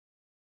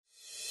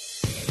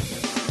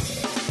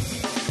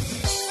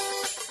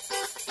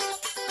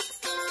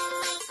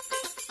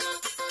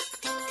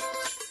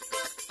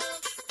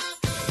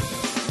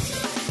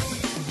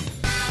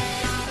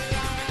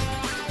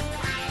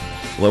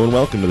Hello and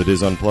welcome to the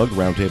Diz Unplugged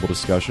Roundtable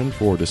discussion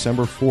for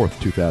December 4th,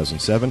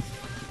 2007.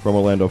 From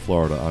Orlando,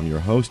 Florida, I'm your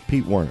host,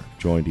 Pete Werner,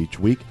 joined each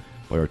week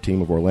by our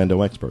team of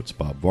Orlando experts,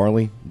 Bob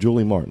Varley,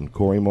 Julie Martin,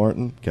 Corey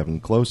Martin, Kevin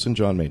Close, and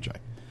John Magi.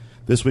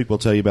 This week we'll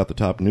tell you about the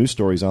top news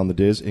stories on the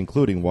Diz,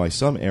 including why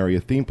some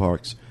area theme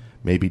parks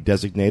may be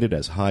designated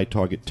as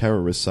high-target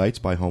terrorist sites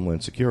by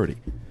Homeland Security.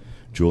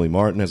 Julie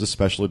Martin has a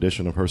special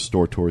edition of her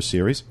Store Tour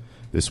series.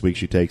 This week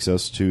she takes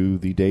us to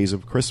the days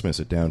of Christmas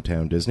at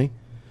Downtown Disney.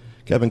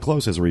 Kevin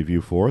Close has a review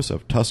for us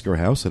of Tusker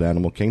House at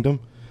Animal Kingdom.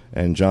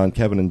 And John,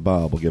 Kevin, and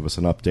Bob will give us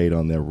an update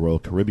on their Royal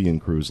Caribbean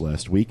cruise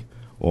last week.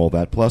 All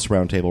that plus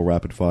Roundtable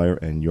Rapid Fire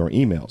and your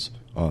emails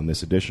on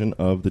this edition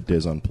of the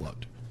Diz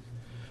Unplugged.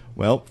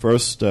 Well,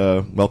 first,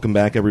 welcome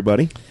back,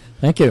 everybody.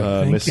 Thank you.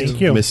 Thank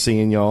you. Miss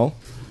seeing y'all.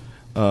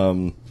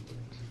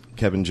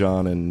 Kevin,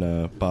 John,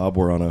 and Bob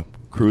were on a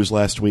cruise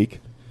last week.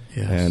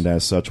 Yes. And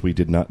as such, we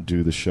did not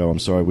do the show. I'm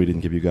sorry we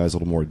didn't give you guys a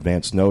little more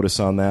advance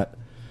notice on that.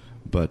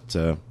 But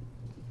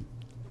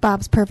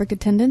Bob's perfect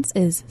attendance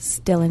is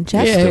still in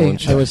check. Yay.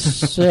 I was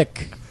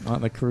sick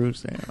on the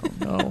cruise there. Oh,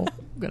 no.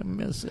 I'm going to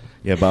miss it.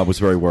 yeah, Bob was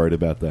very worried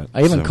about that.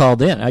 I even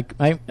called in. I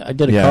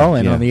did a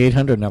call-in on the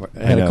 800 number.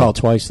 I had to call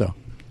twice, though.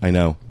 I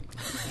know.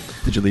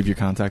 Did you leave your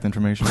contact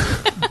information?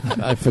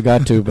 I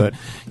forgot to, but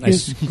I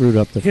screwed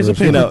up the first.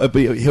 You know,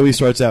 here he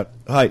starts out,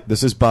 "Hi,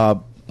 this is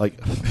Bob." Like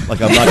I'm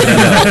not going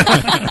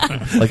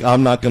to know. Like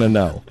I'm not going to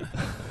know.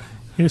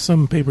 Here's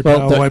some paper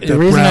towel. Wipe that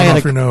brown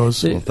off your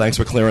nose. Well, thanks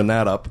for clearing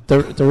that up.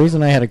 The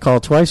reason I had to call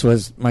twice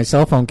was my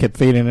cell phone kept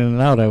fading in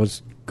and out. I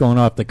was going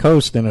off the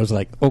coast, and I was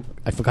like, oh,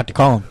 I forgot to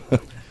call him.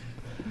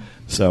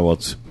 So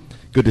it's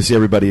good to see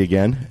everybody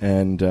again,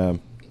 and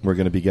we're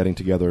going to be getting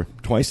together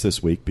twice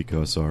this week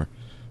because our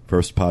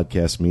first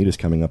podcast meet is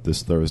coming up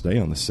this Thursday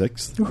on the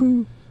 6th.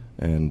 Woohoo.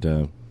 And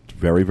it's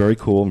very, very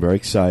cool. I'm very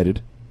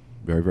excited.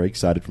 Very, very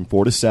excited. From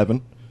 4 to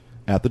 7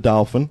 at the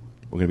Dolphin.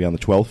 We're going to be on the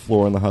 12th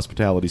floor in the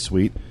hospitality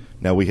suite.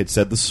 Now, we had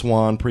said the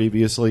Swan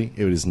previously.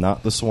 It is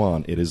not the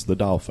Swan. It is the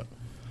Dolphin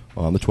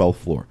on the 12th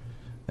floor.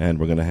 And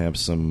we're going to have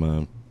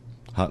some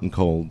hot and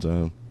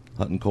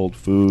cold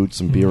food,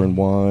 some beer and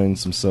wine,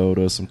 some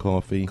soda, some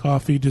coffee.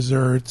 Coffee,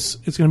 desserts.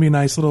 It's going to be a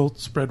nice little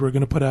spread we're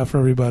going to put out for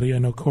everybody. I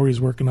know Corey's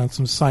working on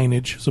some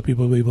signage so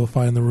people will be able to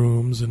find the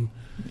rooms. And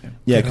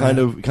yeah, kind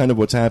of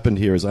what's happened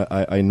here is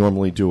I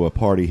normally do a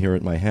party here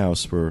at my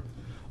house for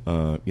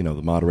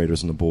the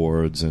moderators and the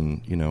boards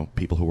and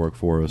people who work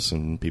for us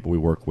and people we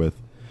work with.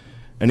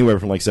 Anywhere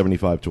from like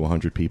 75 to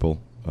 100 people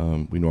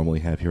we normally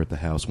have here at the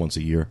house once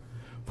a year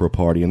for a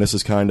party, and this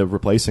is kind of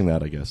replacing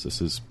that, I guess.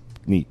 This is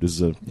neat.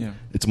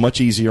 It's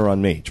much easier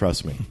on me,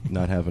 trust me,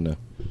 not having to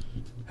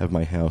have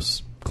my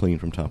house clean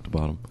from top to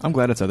bottom. I'm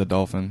glad it's at the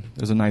Dolphin.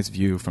 There's a nice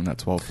view from that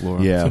 12th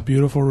floor. Yeah. It's a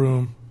beautiful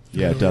room.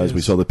 Yeah, it does.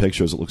 We saw the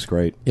pictures. It looks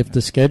great. If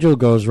the schedule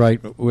goes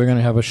right, we're going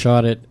to have a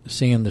shot at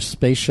seeing the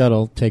space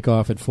shuttle take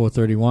off at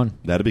 4:31.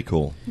 That'd be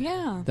cool.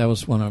 Yeah. That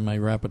was one of my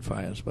rapid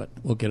fires, but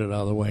we'll get it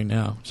out of the way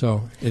now.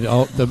 So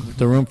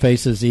the room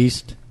faces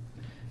east,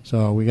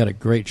 so we got a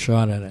great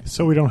shot at it.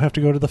 So we don't have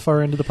to go to the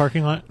far end of the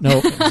parking lot? No.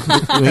 We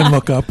can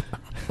look up.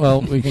 Well,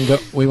 we can go.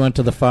 We went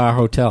to the Far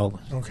Hotel,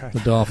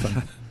 the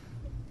Dolphin.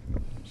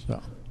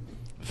 So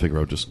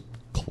Figaro just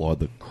clawed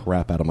the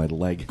crap out of my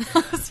leg.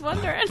 I was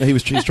wondering.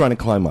 He's trying to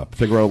climb up.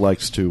 Figaro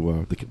likes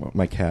to.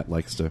 My cat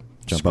likes to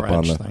jump up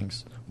on the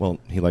things. Well,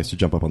 he likes to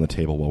jump up on the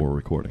table while we're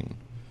recording.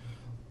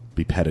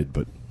 Be petted,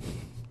 but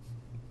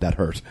that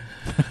hurt.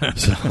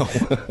 So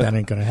that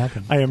ain't going to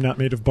happen. I am not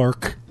made of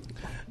bark.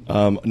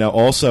 Now,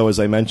 also, as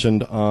I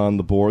mentioned on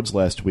the boards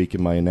last week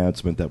in my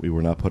announcement that we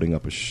were not putting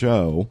up a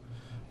show,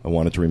 I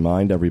wanted to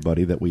remind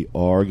everybody that we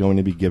are going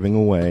to be giving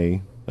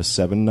away a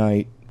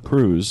 7-night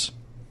cruise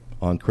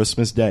on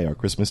Christmas Day, our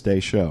Christmas Day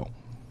show.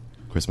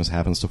 Christmas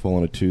happens to fall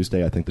on a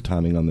Tuesday. I think the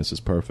timing on this is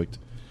perfect.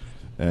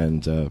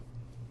 And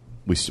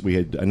we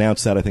had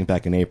announced that, I think,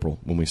 back in April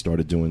when we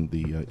started doing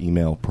the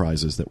email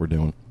prizes that we're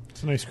doing.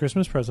 It's a nice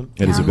Christmas present.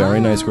 It is a very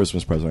nice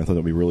Christmas present. I thought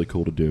that would be really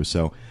cool to do.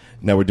 So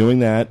now we're doing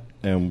that,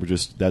 and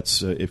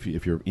that's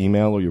if your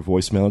email or your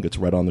voicemail gets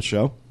read on the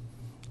show,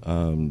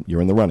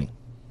 you're in the running.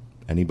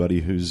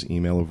 Anybody whose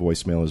email or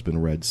voicemail has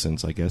been read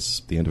since, I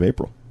guess, the end of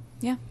April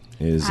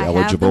is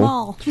eligible. Have them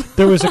all.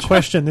 There was a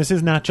question. This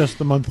is not just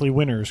the monthly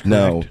winners,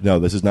 correct? No,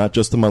 this is not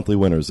just the monthly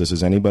winners. This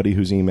is anybody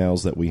whose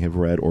emails that we have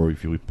read, or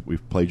if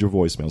we've played your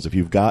voicemails. If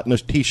you've gotten a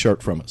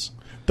T-shirt from us,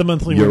 the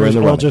monthly winners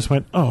all just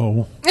went,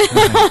 oh.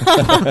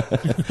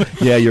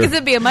 Yeah, Because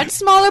it'd be a much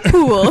smaller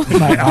pool.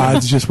 My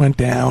odds just went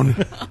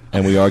down.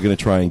 And we are going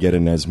to try and get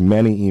in as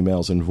many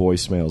emails and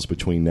voicemails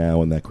between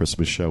now and that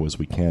Christmas show as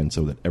we can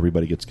so that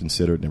everybody gets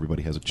considered and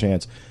everybody has a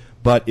chance.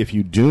 But if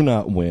you do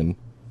not win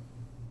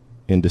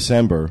in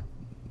December,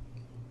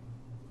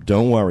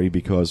 don't worry,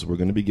 because we're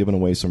going to be giving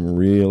away some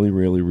really,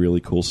 really, really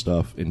cool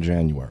stuff in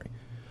January.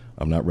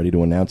 I'm not ready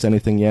to announce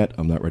anything yet.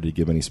 I'm not ready to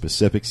give any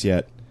specifics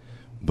yet.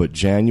 But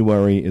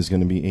January is going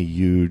to be a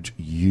huge,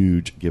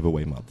 huge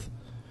giveaway month.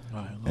 I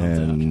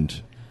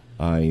love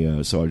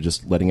that. So I'm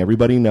just letting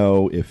everybody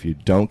know, if you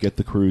don't get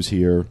the cruise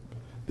here,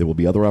 There will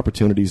be other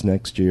opportunities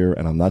next year,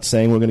 and I'm not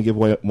saying we're going to give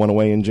one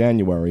away in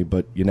January,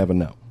 but you never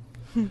know.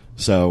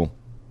 So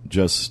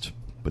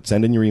but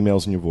send in your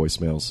emails and your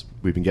voicemails.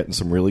 We've been getting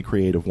some really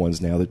creative ones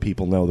now that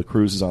people know the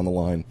cruise is on the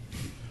line.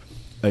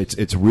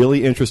 It's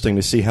really interesting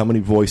to see how many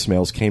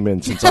voicemails came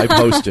in since I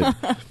posted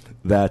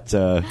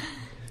that,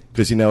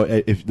 because,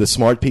 if the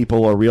smart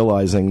people are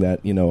realizing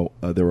that,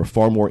 there are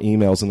far more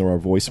emails than there are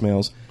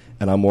voicemails,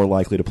 and I'm more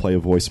likely to play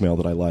a voicemail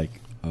that I like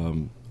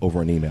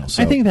over an email.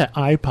 So, I think that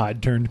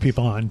iPod turned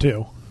people on,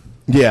 too.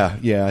 Yeah,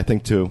 I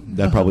think, too.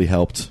 That probably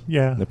helped.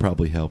 Yeah. That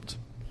probably helped.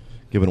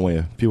 Giving away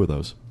a few of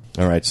those.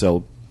 All right,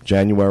 so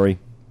January,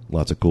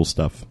 lots of cool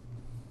stuff.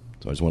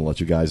 So I just want to let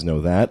you guys know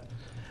that.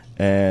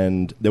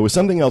 And there was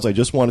something else I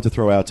just wanted to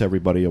throw out to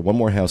everybody, one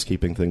more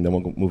housekeeping thing, then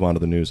we'll move on to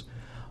the news.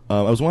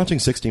 I was watching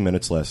 60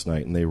 Minutes last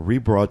night, and they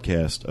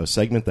rebroadcast a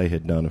segment they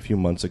had done a few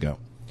months ago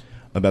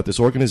about this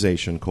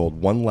organization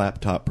called One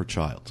Laptop Per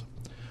Child.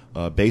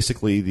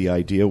 Basically, the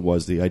idea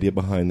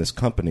behind this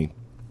company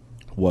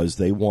was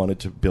they wanted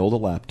to build a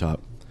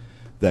laptop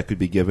that could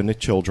be given to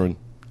children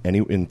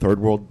in third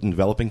world and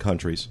developing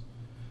countries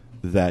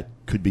that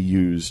could be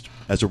used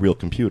as a real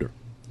computer.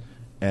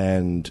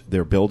 And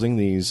they're building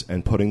these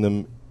and putting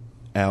them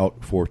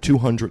out for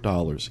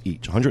 $200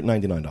 each,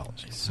 $199.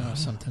 I saw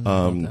something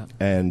about that.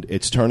 And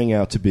it's turning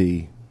out to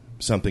be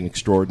something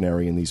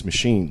extraordinary, and these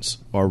machines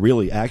are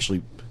really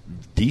actually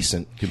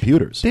decent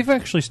computers. They've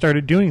actually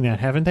started doing that,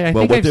 haven't they? I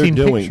Well, think what I've they're seen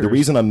doing, pictures. the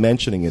reason I'm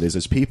mentioning it is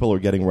as people are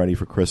getting ready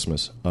for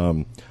Christmas,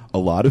 a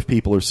lot of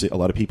people in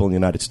the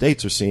United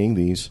States are seeing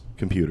these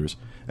computers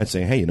and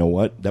saying, hey, you know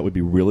what? That would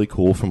be really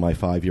cool for my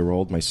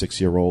 5-year-old, my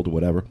 6-year-old, or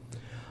whatever.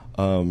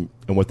 And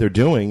what they're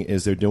doing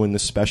is they're doing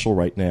this special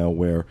right now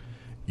where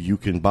you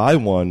can buy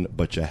one,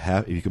 but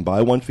you can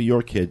buy one for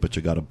your kid, but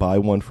you got to buy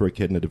one for a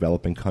kid in a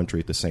developing country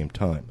at the same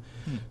time.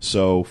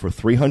 So for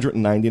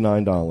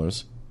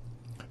 $399,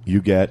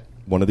 you get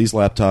one of these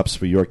laptops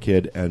for your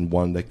kid and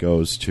one that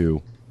goes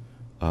to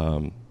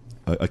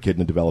a kid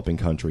in a developing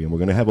country. And we're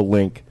going to have a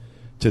link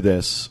to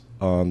this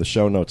on the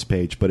show notes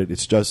page, but it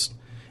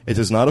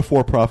is not a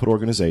for-profit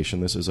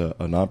organization. This is a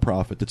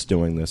non-profit that's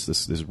doing this.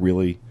 This is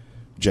really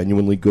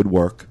genuinely good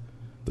work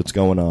that's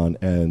going on,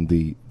 and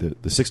the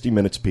 60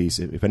 Minutes piece,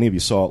 if any of you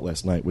saw it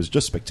last night, was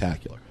just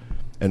spectacular,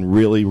 and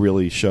really,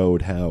 really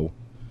showed how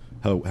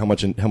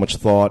much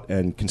thought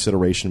and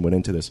consideration went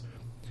into this.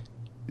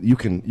 You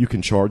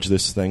can charge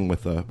this thing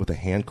with a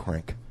hand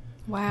crank.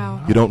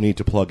 Wow! You don't need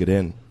to plug it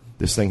in.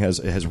 This thing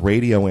has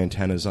radio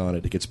antennas on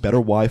it. It gets better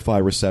Wi-Fi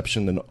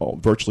reception than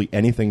virtually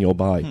anything you'll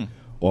buy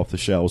off the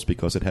shelves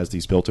because it has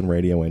these built-in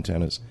radio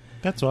antennas.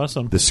 That's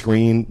awesome. The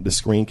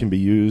screen can be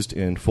used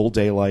in full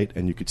daylight,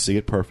 and you could see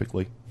it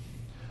perfectly.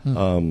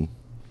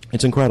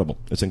 It's incredible.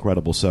 It's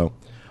incredible. So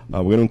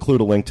we're going to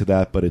include a link to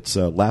that, but it's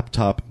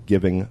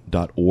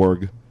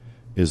laptopgiving.org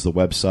is the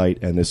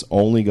website, and this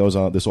only goes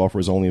on. This offer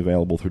is only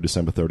available through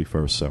December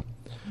 31st. So,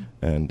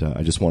 and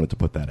I just wanted to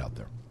put that out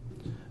there.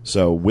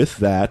 So with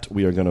that,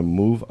 we are going to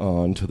move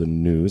on to the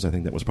news. I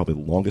think that was probably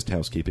the longest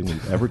housekeeping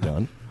we've ever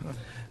done.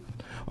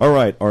 All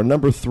right, our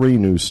number 3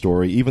 news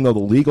story. Even though the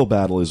legal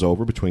battle is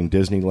over between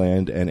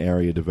Disneyland and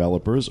area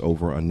developers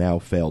over a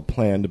now-failed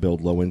plan to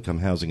build low-income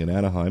housing in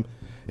Anaheim,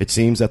 it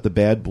seems that the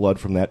bad blood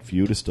from that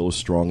feud is still as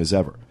strong as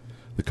ever.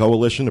 The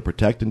Coalition to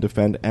Protect and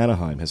Defend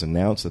Anaheim has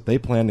announced that they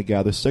plan to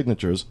gather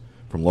signatures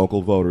from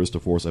local voters to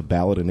force a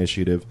ballot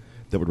initiative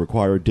that would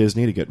require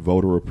Disney to get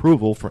voter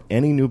approval for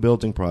any new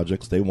building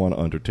projects they want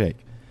to undertake.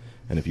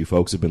 And if you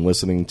folks have been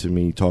listening to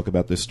me talk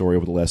about this story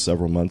over the last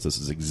several months, this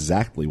is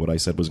exactly what I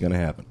said was going to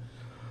happen.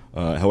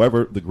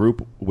 However, the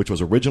group, which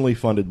was originally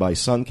funded by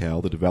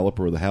SunCal, the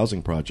developer of the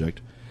housing project,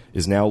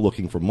 is now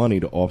looking for money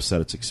to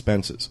offset its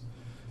expenses.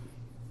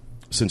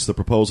 Since the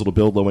proposal to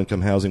build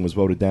low-income housing was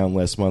voted down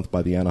last month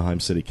by the Anaheim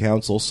City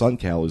Council,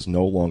 SunCal is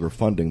no longer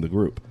funding the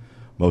group.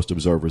 Most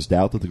observers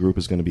doubt that the group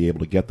is going to be able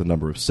to get the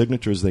number of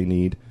signatures they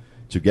need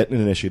to get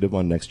an initiative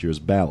on next year's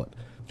ballot.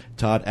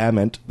 Todd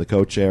Ament, the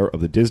co-chair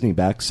of the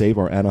Disney-backed Save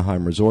Our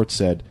Anaheim Resort,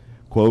 said,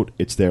 quote,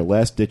 "It's their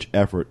last-ditch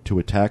effort to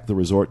attack the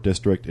resort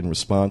district in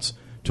response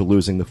to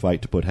losing the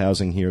fight to put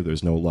housing here.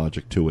 There's no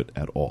logic to it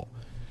at all."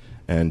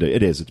 And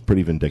it's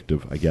pretty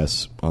vindictive, I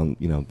guess, on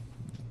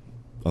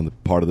the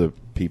part of the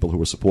people who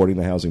were supporting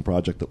the housing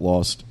project that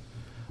lost.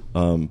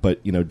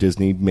 But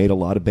Disney made a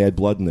lot of bad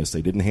blood in this.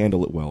 They didn't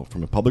handle it well.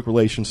 From a public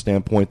relations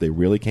standpoint, they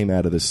really came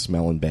out of this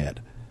smelling bad.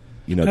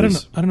 I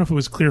don't know if it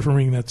was clear from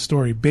reading that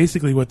story.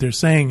 Basically, what they're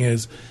saying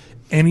is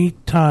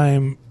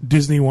anytime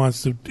Disney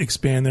wants to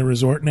expand their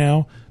resort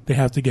now, they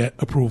have to get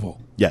approval.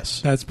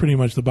 Yes. That's pretty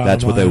much the bottom line.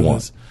 That's what they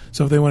want.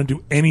 So if they want to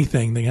do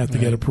anything, they have to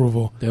get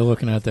approval. They're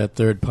looking at that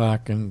third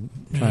park and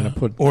trying to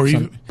put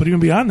even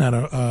beyond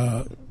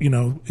that,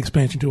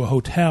 expansion to a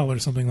hotel or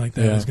something like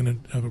that is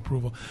going to have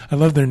approval. I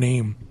love their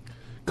name.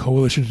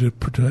 Coalition to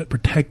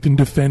Protect and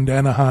Defend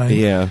Anaheim.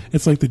 Yeah.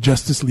 It's like the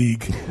Justice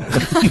League.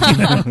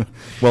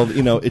 Well,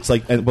 it's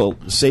like,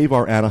 Save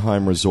Our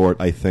Anaheim Resort,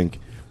 I think,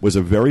 was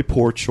a very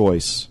poor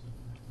choice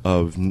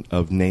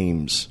of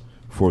names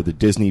for the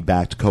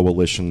Disney-backed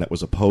coalition that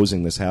was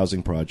opposing this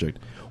housing project.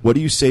 What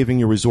are you saving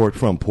your resort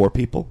from? Poor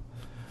people?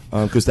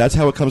 Because that's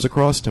how it comes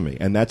across to me,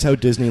 and that's how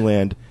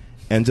Disneyland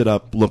ended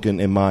up looking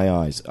in my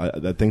eyes.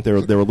 I think they're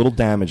a little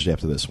damaged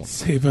after this one.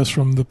 Save us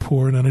from the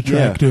poor and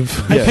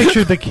unattractive. Yeah. I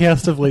pictured the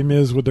cast of Les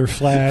Mis with their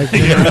flag.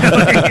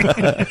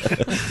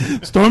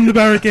 Storm the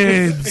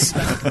barricades.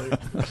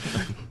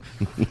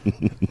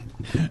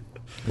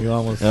 We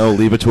almost. Oh,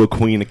 leave it to a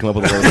queen to come up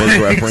with a little Liz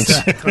reference.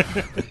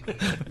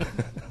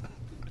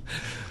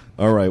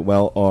 All right,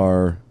 well,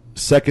 our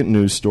second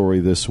news story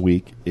this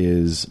week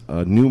is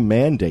a new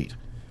mandate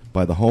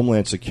by the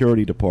Homeland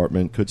Security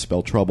Department could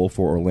spell trouble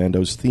for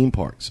Orlando's theme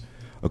parks.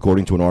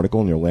 According to an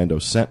article in the Orlando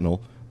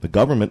Sentinel, the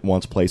government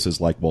wants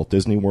places like Walt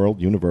Disney World,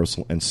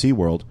 Universal, and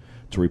SeaWorld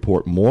to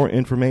report more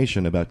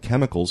information about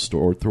chemicals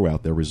stored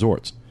throughout their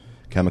resorts.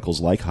 Chemicals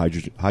like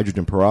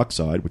hydrogen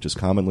peroxide, which is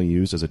commonly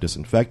used as a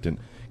disinfectant,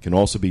 can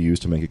also be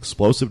used to make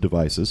explosive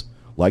devices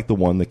like the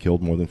one that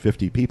killed more than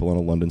 50 people on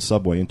a London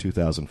subway in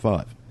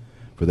 2005.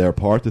 For their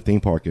part, the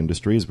theme park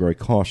industry is very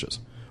cautious.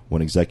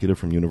 One executive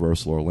from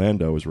Universal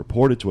Orlando is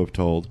reported to have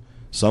told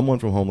someone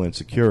from Homeland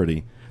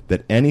Security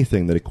that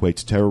anything that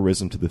equates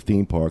terrorism to the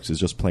theme parks is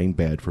just plain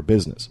bad for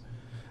business.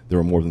 There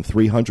are more than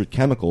 300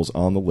 chemicals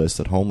on the list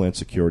that Homeland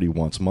Security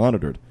wants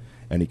monitored.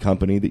 Any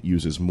company that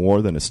uses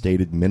more than a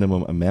stated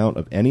minimum amount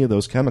of any of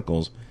those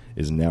chemicals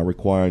is now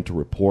required to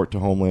report to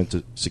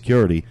Homeland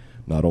Security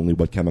not only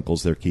what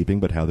chemicals they're keeping,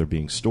 but how they're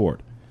being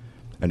stored.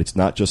 And it's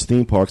not just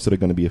theme parks that are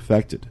going to be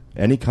affected.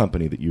 Any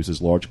company that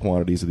uses large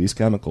quantities of these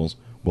chemicals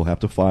will have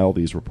to file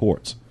these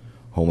reports.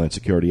 Homeland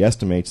Security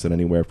estimates that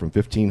anywhere from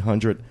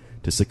 1,500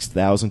 to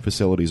 6,000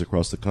 facilities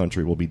across the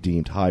country will be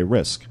deemed high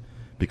risk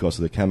because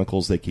of the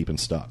chemicals they keep in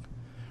stock.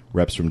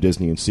 Reps from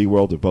Disney and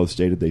SeaWorld have both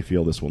stated they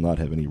feel this will not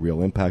have any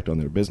real impact on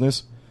their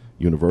business.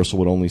 Universal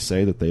would only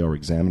say that they are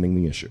examining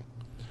the issue.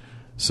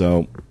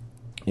 So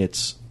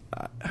it's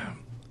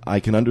I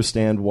can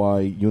understand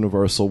why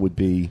Universal would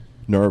be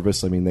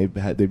nervous. I mean,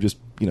 they've just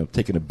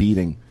taken a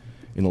beating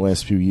in the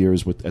last few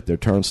years at their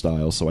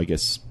turnstiles. So I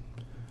guess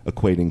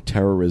equating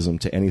terrorism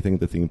to anything at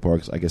the theme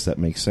parks, I guess that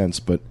makes sense.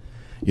 But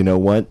you know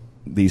what?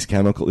 There's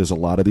a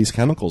lot of these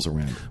chemicals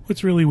around.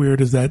 What's really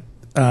weird is that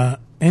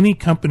any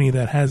company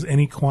that has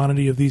any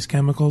quantity of these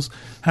chemicals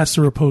has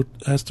to report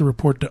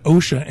to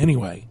OSHA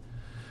anyway.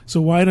 So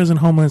why doesn't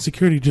Homeland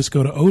Security just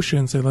go to OSHA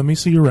and say, let me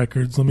see your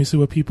records, let me see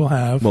what people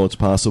have? Well, it's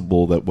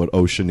possible that what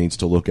OSHA needs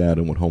to look at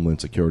and what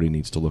Homeland Security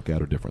needs to look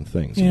at are different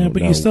things. Yeah,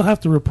 but you still have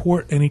to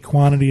report any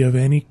quantity of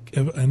any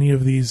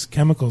of these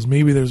chemicals.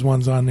 Maybe there's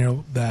ones on there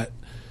that...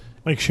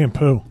 Like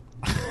shampoo.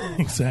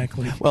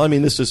 Exactly. Well, I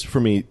mean, this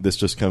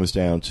just comes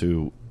down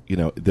to,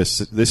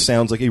 this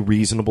sounds like a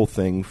reasonable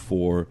thing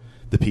for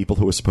the people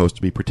who are supposed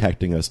to be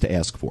protecting us to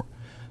ask for.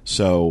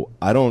 So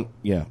I don't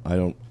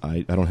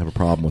have a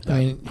problem with that. I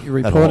mean,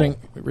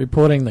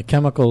 reporting the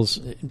chemicals,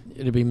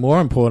 it'd be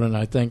more important,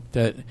 I think,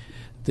 that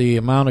the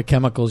amount of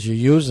chemicals you're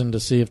using to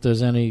see if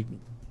there's any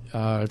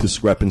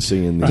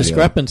discrepancy in the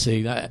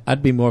discrepancy.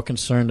 I'd be more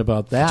concerned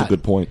about that. That's a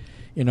good point.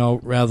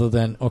 Rather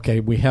than, okay,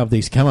 we have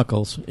these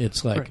chemicals.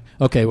 It's like, right.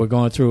 Okay, we're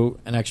going through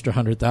an extra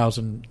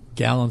 100,000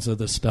 gallons of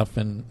this stuff,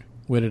 and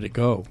where did it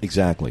go?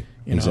 Exactly.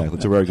 It's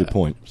a very good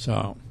point.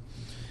 So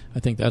I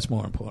think that's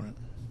more important.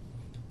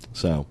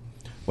 So,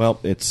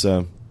 well, it's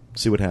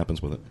see what happens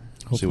with it.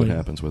 Hopefully. See what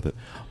happens with it.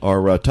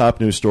 Our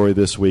top news story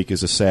this week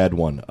is a sad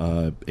one.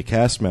 A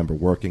cast member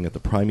working at the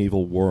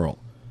Primeval Whirl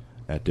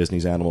at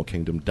Disney's Animal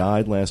Kingdom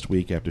died last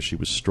week after she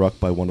was struck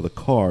by one of the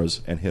cars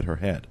and hit her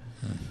head.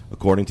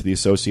 According to the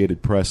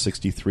Associated Press,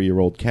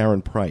 63-year-old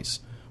Karen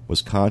Price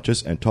was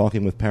conscious and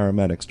talking with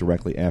paramedics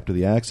directly after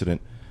the accident,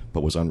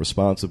 but was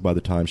unresponsive by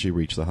the time she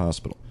reached the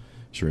hospital.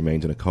 She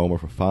remained in a coma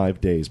for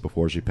 5 days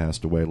before she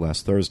passed away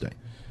last Thursday.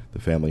 The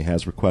family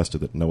has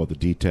requested that no other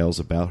details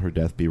about her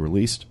death be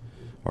released.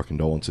 Our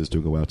condolences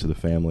do go out to the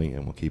family,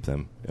 and we'll keep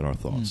them in our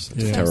thoughts.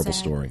 It's a terrible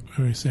story.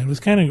 Very sad. What's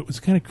kind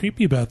of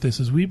creepy about this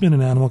is we've been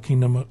in Animal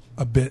Kingdom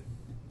a bit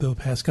the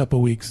past couple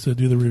of weeks to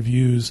do the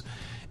reviews,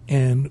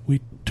 and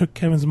we took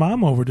Kevin's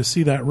mom over to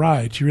see that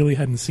ride. She really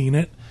hadn't seen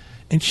it,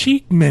 and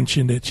she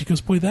mentioned it. She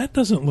goes, "Boy, that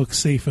doesn't look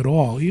safe at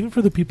all, even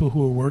for the people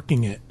who are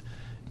working it."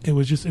 It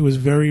was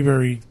very,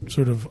 very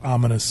sort of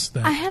ominous.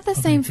 I had the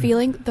same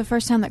feeling the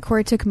first time that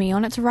Corey took me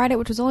on it to ride it,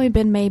 which was only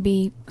been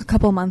maybe a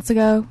couple of months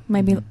ago,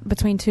 maybe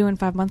between 2 and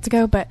 5 months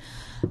ago. But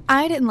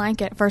I didn't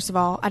like it, first of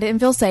all. I didn't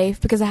feel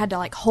safe because I had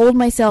to hold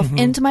myself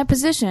into my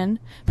position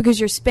because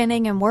you're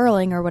spinning and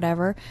whirling or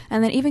whatever.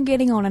 And then even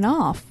getting on and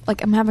off,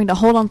 I'm having to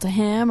hold on to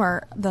him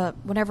or the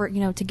whatever,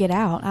 to get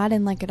out. I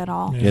didn't like it at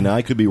all. Yeah. And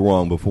I could be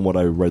wrong, but from what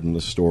I read in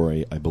the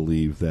story, I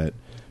believe that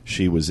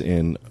she was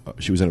in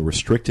a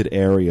restricted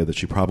area that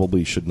she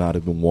probably should not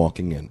have been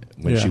walking in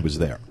when she was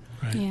there.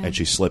 Right. Yeah. And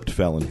she slipped,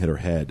 fell, and hit her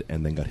head,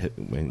 and then got hit.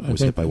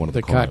 Was hit by one of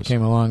the cars. The cop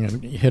came along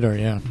and hit her.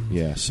 Yeah.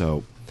 Yeah.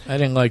 So I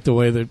didn't like the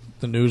way that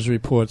the news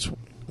reports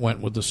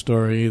went with the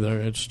story either.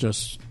 It's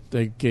just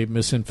they gave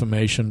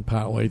misinformation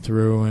partway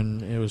through,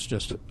 and it was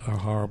just a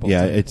horrible.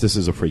 Yeah, thing. this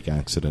is a freak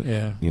accident.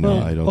 Yeah. You know,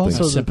 Well, I don't also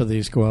think. My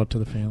sympathies go out to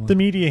the family. The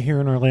media here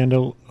in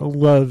Orlando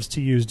loves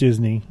to use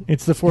Disney.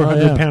 It's the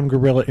 400-pound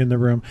gorilla in the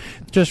room.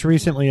 Just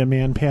recently, a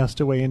man passed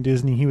away in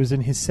Disney. He was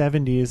in his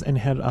 70s and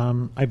had,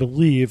 I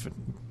believe,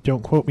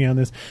 don't quote me on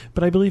this,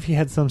 but I believe he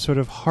had some sort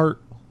of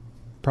heart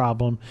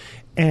problem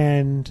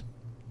and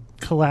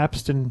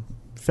collapsed and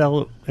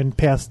fell and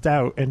passed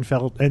out and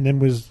fell and then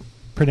was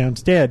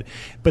pronounced dead.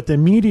 But the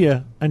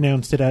media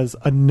announced it as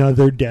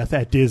another death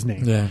at Disney.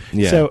 Yeah.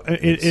 Yeah. So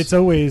it's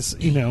always,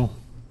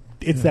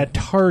 it's that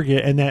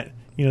target and that,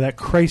 that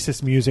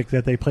crisis music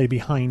that they play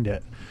behind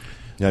it.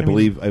 Yeah, I I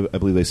mean-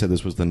 believe they said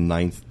this was the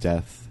 9th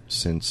death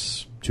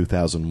since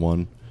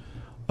 2001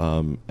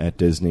 at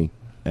Disney.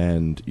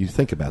 And you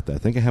think about that.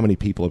 Think of how many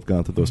people have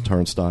gone through those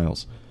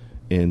turnstiles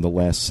in the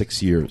last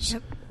 6 years.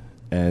 Yep.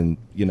 And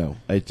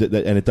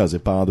it does.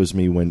 It bothers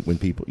me when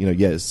people,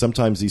 yes,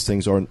 sometimes these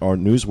things aren't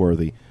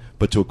newsworthy,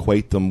 but to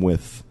equate them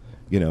with,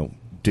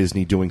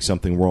 Disney doing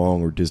something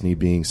wrong or Disney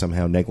being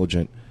somehow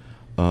negligent,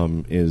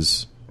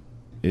 is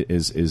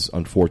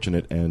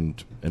unfortunate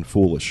and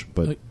foolish.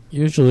 But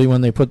usually,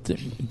 when they put the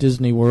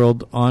Disney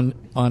World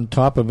on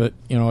top of it,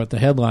 at the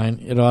headline,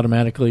 it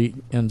automatically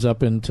ends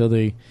up into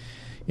the,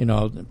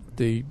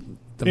 the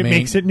It main,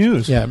 makes it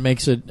news. Yeah, it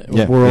makes it a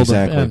Yeah, world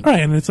exactly. event. Right,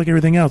 and it's like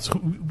everything else.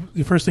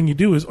 The first thing you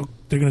do is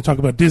they're going to talk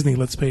about Disney.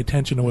 Let's pay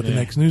attention to what the Yeah.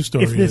 next news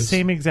story If this is.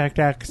 same exact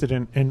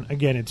accident, and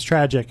again, it's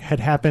tragic, had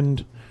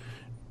happened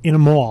in a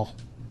mall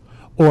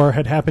or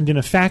had happened in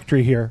a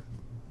factory here,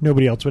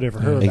 nobody else would ever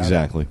heard about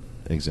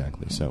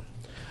Exactly. So,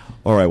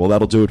 all right. Well,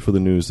 that'll do it for the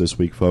news this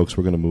week, folks.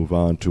 We're going to move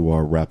on to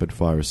our rapid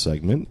fire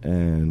segment.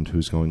 And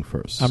who's going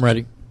first? I'm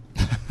ready.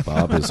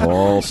 Bob is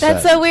all set.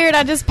 That's so weird.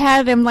 I just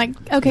patted him like,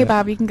 okay,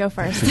 Bob, you can go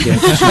first.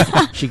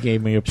 She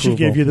gave me it. approval. She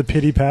gave you the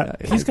pity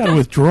pat. He's got to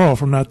withdraw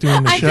from not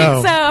doing the I show.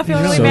 think so. I feel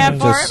really so, bad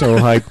for just him.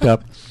 so hyped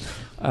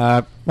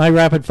up. My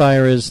rapid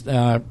fire is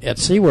at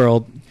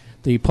SeaWorld.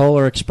 The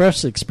Polar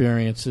Express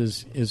experience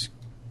is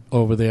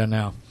over there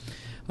now.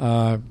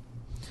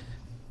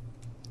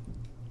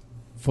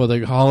 For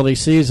the holiday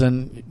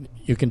season,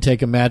 you can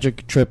take a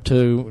magic trip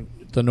to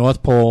the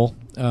North Pole.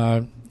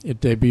 It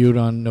debuted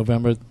on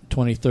November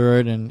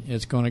 23rd, and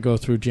it's going to go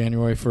through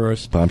January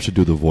 1st. Bob should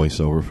do the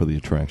voiceover for the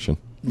attraction.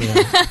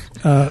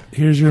 Yeah.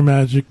 Here's your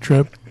magic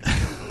trip.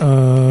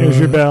 Here's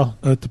your bell.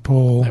 At the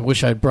pole. I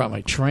wish I'd brought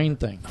my train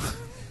thing.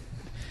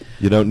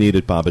 You don't need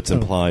it, Bob. It's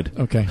implied.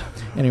 Okay.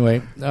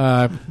 Anyway,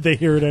 They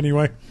hear it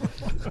anyway.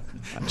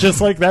 Just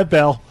like that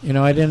bell.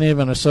 I didn't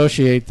even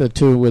associate the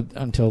two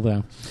until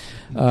then.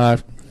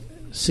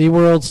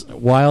 SeaWorld's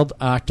Wild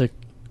Arctic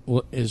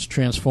is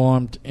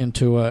transformed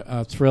into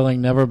a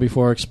thrilling,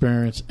 never-before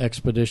experienced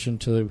expedition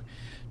to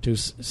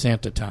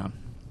Santa Town.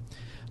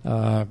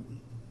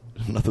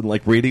 Nothing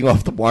like reading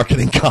off the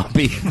marketing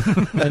copy.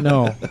 I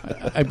know.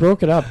 I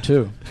broke it up,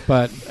 too.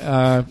 But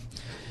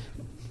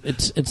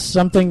it's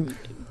something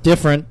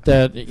different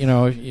that,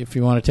 if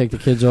you want to take the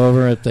kids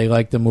over, if they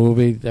like the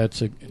movie,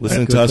 that's a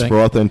Listen good to us thing. for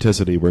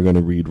authenticity. We're going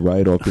to read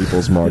right off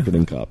people's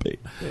marketing copy.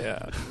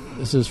 Yeah.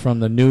 This is from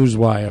the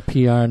Newswire,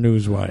 PR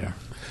Newswire.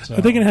 So,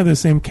 Are they going to have the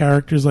same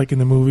characters like in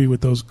the movie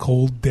with those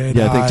cold, dead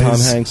Yeah, I think Tom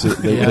eyes? Hanks.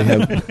 They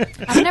have.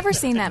 I've never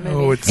seen that movie.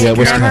 Oh, it's- it Yeah, it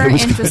was never kind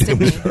of, interested it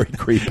was me. very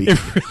creepy.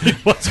 It really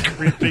was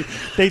creepy.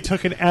 They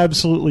took an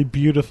absolutely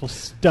beautiful,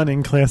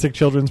 stunning classic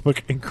children's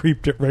book and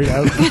creeped it right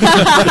out.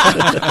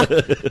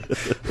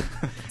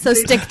 So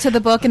stick to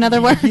the book, in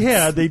other words.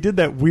 Yeah, they did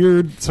that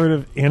weird sort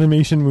of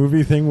animation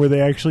movie thing where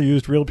they actually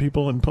used real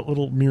people and put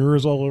little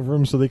mirrors all over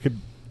them so they could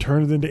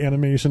turn it into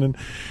animation, and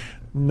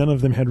none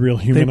of them had real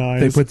human They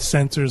eyes. put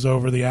sensors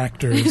over the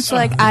actors. It's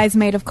like eyes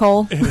made of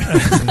coal.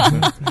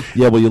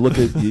 Yeah, well, you look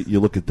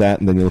at that,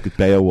 and then you look at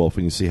Beowulf,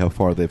 and you see how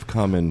far they've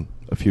come in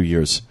a few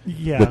years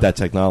Yeah. with that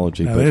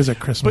technology. Now, But there's a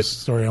Christmas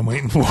story I'm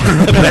waiting for.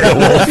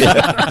 Beowulf,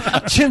 yeah.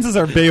 Chances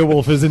are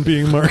Beowulf isn't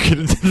being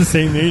marketed to the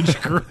same age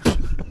group.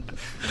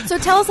 So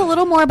tell us a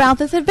little more about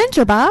this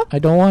adventure, Bob. I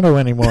don't want to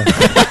anymore.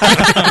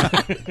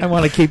 I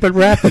want to keep it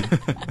rapid.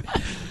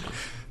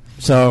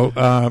 So,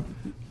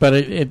 but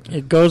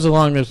it goes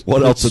along as...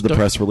 What else did the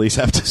press release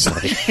have to say?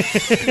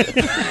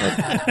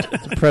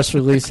 The press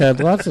release had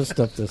lots of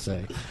stuff to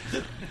say.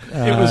 It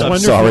was I'm wonderful.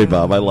 sorry,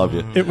 Bob. I love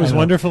you. It was I know.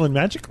 wonderful and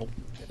magical.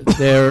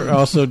 They're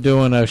also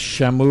doing a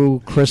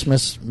Shamu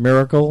Christmas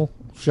Miracle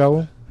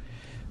show.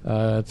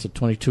 It's a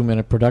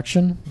 22-minute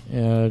production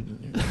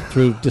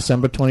through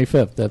December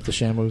 25th at the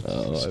Shamu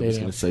Oh, I was Stadium.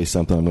 going to say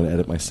something. I'm going to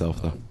edit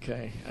myself, though.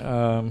 Okay.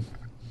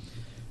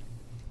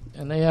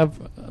 And they have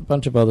a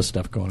bunch of other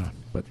stuff going on,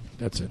 but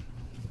that's it.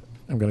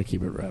 I'm going to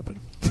keep it rapid.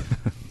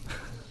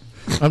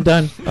 I'm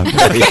done.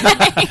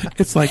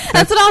 It's like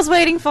That's what I was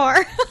waiting for.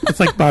 it's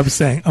like Bob's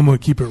saying, I'm going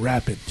to keep it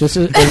rapid. Just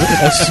Where's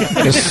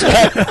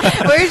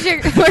your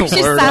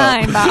Word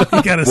sign, Bob?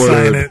 You got to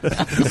sign it.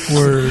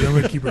 Word. I'm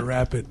going to keep it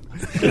rapid.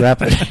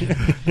 rapid.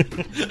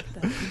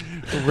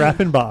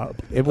 Rapping Bob.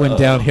 It went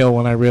downhill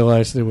when I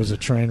realized there was a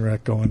train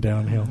wreck going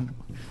downhill.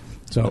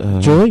 So,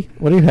 Julie,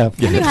 what do you have?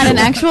 You had an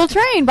actual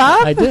train,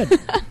 Bob. I did.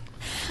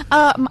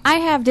 I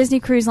have Disney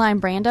Cruise Line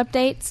brand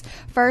updates.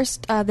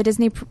 First, the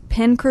Disney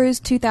Pin Cruise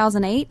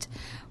 2008.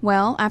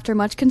 Well, after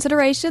much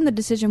consideration, the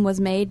decision was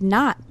made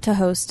not to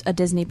host a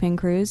Disney Pin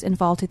Cruise in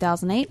fall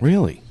 2008.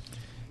 Really?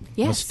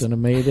 Yes. Mustn't have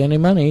made any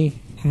money.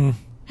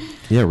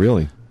 Yeah,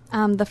 really.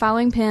 The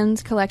following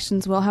pins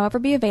collections will, however,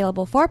 be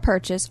available for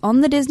purchase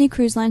on the Disney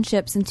Cruise Line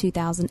ships in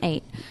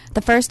 2008.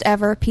 The first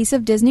ever Piece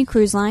of Disney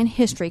Cruise Line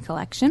History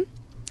Collection.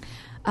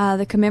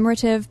 The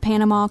commemorative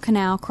Panama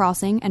Canal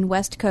Crossing and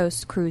West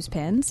Coast cruise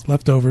pins.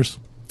 Leftovers.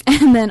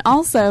 And then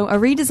also a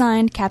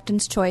redesigned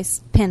Captain's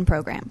Choice pin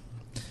program.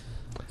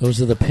 Those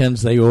are the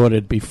pins they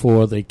ordered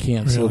before they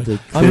canceled Really?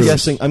 the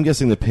cruise. I'm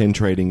guessing the pin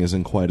trading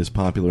isn't quite as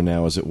popular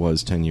now as it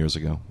was 10 years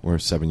ago or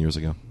 7 years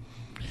ago.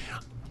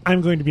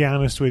 I'm going to be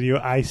honest with you.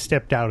 I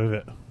stepped out of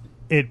it.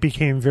 It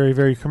became very,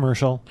 very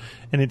commercial,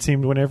 and it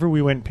seemed whenever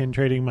we went pin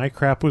trading, my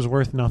crap was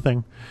worth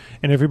nothing,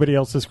 and everybody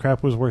else's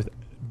crap was worth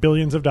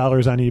billions of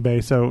dollars on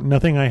eBay. So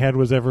nothing I had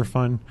was ever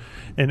fun,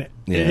 and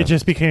it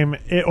just became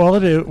all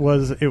it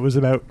was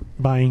about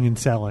buying and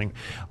selling.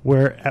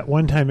 Where at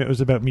one time it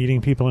was about meeting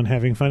people and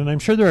having fun, and I'm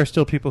sure there are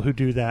still people who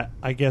do that.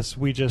 I guess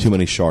we just Too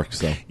many sharks,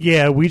 though.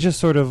 Yeah, we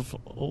just sort of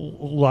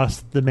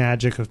lost the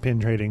magic of pin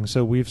trading,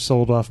 so we've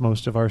sold off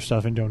most of our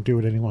stuff and don't do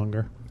it any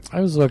longer. I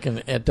was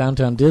looking at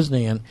Downtown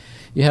Disney, and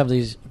you have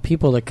these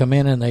people that come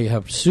in and they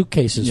have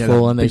suitcases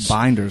full, and big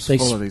binders they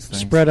full of these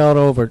things. Spread out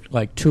over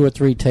like 2 or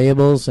 3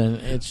 tables, and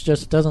it's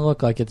just doesn't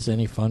look like it's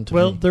any fun to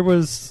me.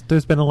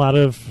 There's been a lot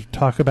of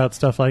talk about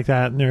stuff like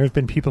that, and there have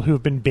been people who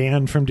have been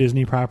banned from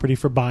Disney property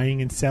for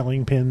buying and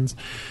selling pins.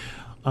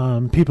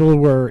 People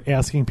were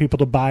asking people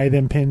to buy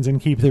them pins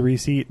and keep the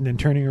receipt, and then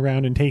turning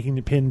around and taking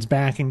the pins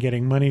back and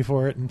getting money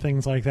for it, and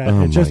things like that.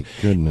 Oh, my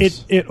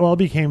goodness. It all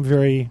became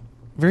very,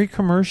 very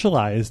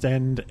commercialized,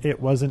 and it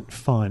wasn't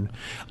fun.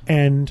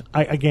 And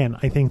I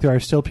think there are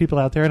still people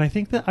out there, and I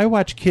think that I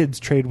watch kids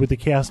trade with the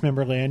cast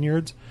member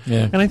lanyards,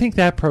 and I think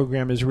that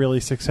program is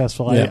really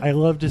successful. Yeah. I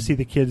love to see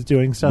the kids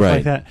doing stuff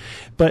like that,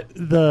 but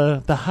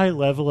the high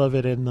level of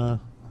it and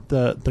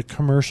the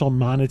commercial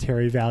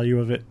monetary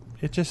value of it,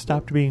 it just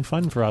stopped being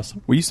fun for us.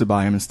 We used to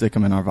buy them and stick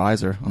them in our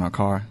visor on our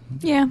car.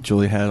 Yeah.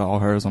 Julie had all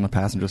hers on the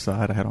passenger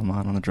side. I had all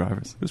mine on the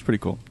driver's. It was pretty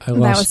cool. That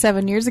was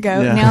 7 years ago.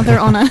 Yeah. Now they're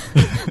on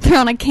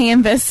a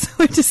canvas.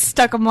 We just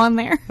stuck them on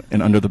there.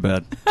 And under the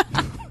bed.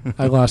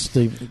 I lost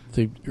the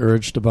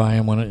urge to buy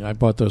them when I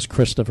bought those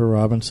Christopher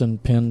Robinson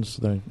pins,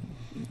 the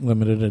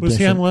limited edition. Was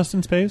he on Less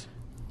Than Space?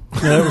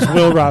 No, that was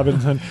Will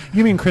Robinson.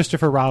 You mean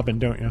Christopher Robin,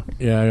 don't you?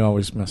 Yeah, I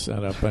always mess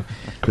that up. But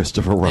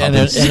Christopher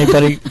Robinson.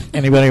 And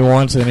anybody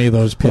wants any of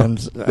those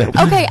pins?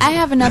 Okay, I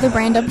have another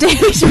brand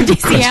update from DCL.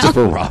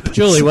 Christopher Robinson.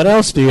 Julie, what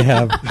else do you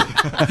have?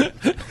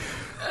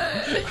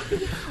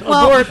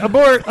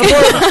 Abort!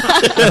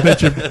 I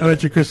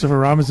bet you Christopher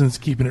Robinson's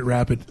keeping it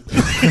rapid.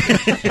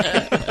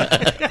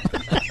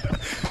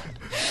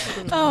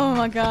 Oh,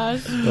 my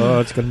gosh.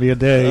 Oh, it's going to be a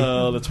day.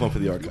 That's one for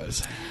the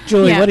archives.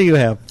 Julie, what do you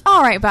have?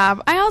 All right,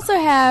 Bob. I also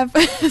have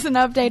an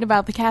update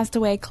about the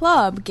Castaway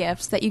Club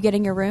gifts that you get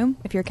in your room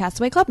if you're a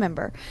Castaway Club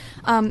member.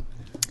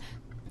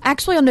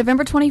 Actually, on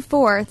November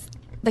 24th,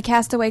 the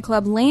Castaway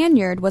Club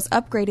lanyard was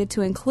upgraded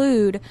to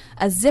include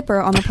a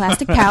zipper on the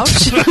plastic pouch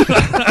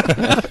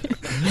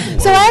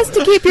so as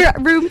to keep your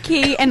room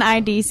key and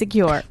ID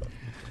secure.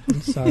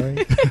 I'm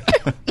sorry.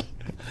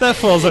 That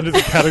falls under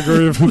the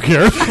category of who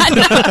cares. But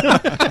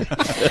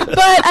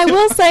I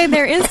will say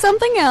there is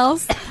something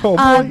else.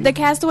 The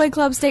Castaway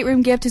Club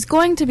stateroom gift is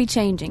going to be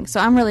changing, so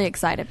I'm really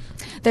excited.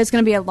 There's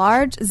going to be a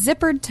large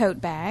zippered tote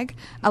bag,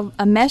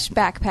 a mesh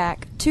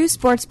backpack, 2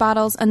 sports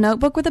bottles, a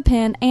notebook with a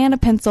pen, and a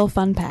pencil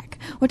fun pack,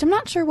 which I'm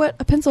not sure what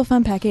a pencil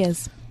fun pack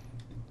is.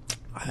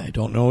 I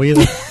don't know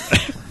either.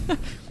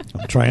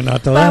 I'm trying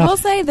not to But laugh. I will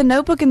say the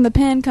notebook and the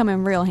pen come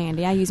in real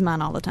handy. I use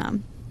mine all the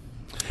time.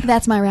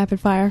 That's my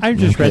rapid fire. I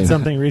just read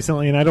something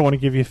recently, and I don't want to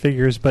give you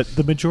figures, but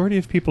the majority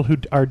of people who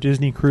are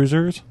Disney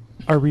cruisers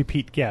are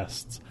repeat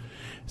guests.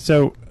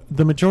 So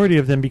the majority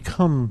of them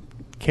become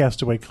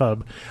Castaway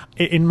Club.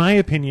 In my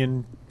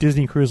opinion,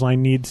 Disney Cruise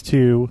Line needs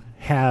to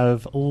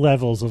have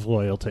levels of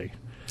loyalty.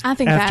 I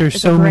think after that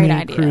is so a great many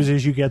idea.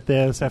 cruises, you get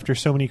this. After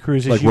so many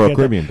cruises, Like you Royal get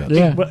Caribbean that. does.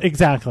 Yeah. Well,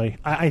 exactly.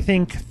 I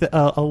think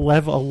a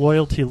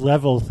loyalty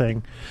level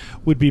thing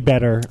would be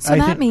better. So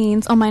that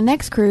means on my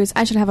next cruise,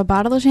 I should have a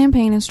bottle of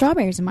champagne and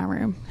strawberries in my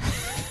room.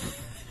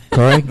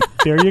 Corey?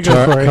 There you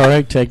go, Corey.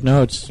 Corey, take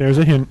notes. There's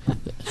a hint.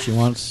 She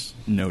wants...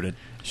 Noted.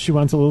 She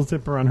wants a little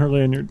zipper on her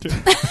lanyard, too.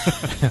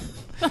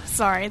 I'm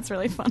sorry, it's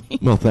really funny.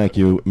 Well, thank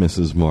you,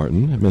 Mrs.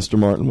 Martin. Mr.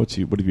 Martin, what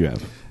do you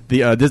have?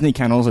 The Disney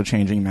Kennels are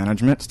changing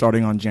management.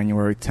 Starting on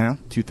January 10th,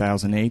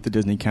 2008, the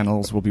Disney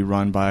Kennels will be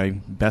run by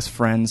Best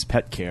Friends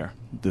Pet Care.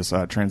 This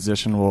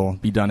transition will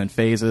be done in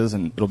phases,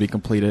 and it'll be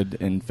completed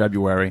in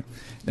February.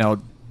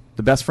 Now,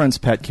 the Best Friends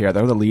Pet Care,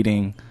 they're the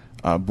leading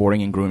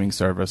boarding and grooming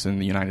service in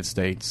the United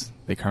States.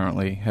 They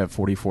currently have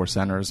 44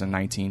 centers in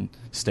 19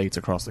 states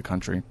across the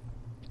country.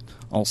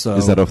 Also,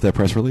 Is that off their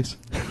press release?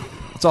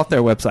 it's off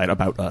their website,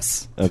 About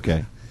Us.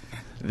 Okay.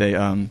 They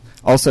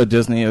also,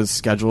 Disney is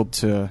scheduled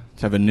to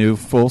have a new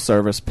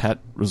full-service pet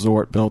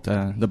resort built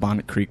at the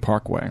Bonnet Creek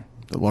Parkway.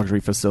 The luxury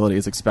facility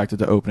is expected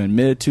to open in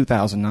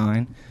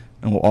mid-2009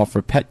 and will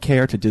offer pet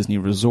care to Disney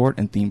resort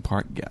and theme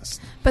park guests.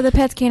 But the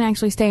pets can't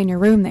actually stay in your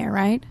room there,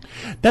 right?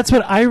 That's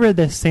what I read,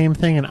 the same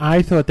thing, and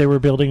I thought they were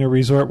building a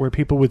resort where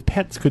people with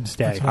pets could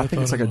stay. I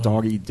think it's like a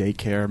doggy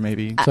daycare,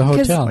 maybe. It's a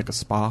hotel. Like a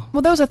spa.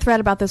 Well, there was a thread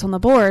about this on the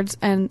boards,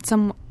 and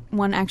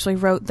someone actually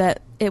wrote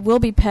that it will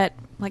be pet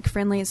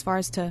friendly as far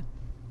as to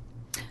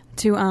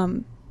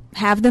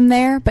have them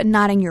there, but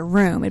not in your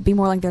room. It'd be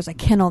more like there's a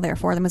kennel there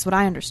for them, is what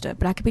I understood.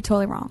 But I could be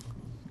totally wrong.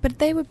 But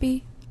they would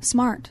be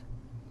smart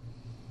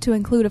to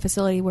include a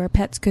facility where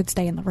pets could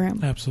stay in the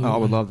room. Absolutely. I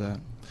would love that.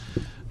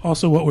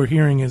 Also, what we're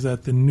hearing is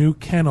that the new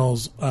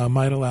kennels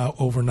might allow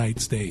overnight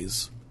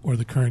stays, or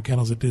the current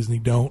kennels at Disney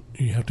don't.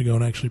 You have to go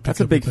and actually pick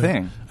That's up a big pet.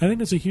 thing. I think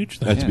that's a huge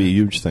thing. That'd be a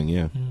huge thing,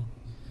 yeah.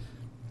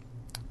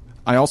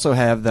 I also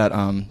have that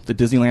the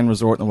Disneyland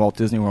Resort and the Walt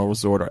Disney World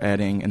Resort are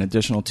adding an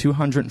additional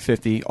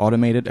 250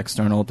 automated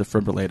external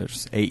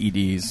defibrillators,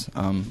 AEDs,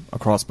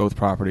 across both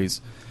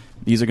properties.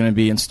 These are going to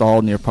be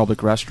installed near public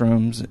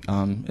restrooms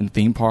in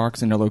theme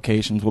parks, and their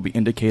locations will be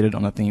indicated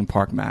on the theme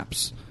park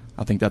maps.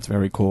 I think that's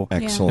very cool.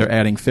 Excellent. They're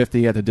adding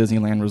 50 at the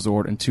Disneyland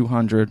Resort and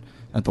 200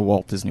 at the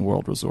Walt Disney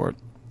World Resort.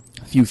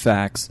 A few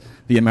facts.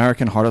 The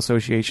American Heart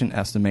Association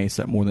estimates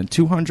that more than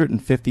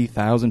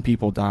 250,000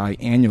 people die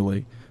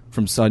annually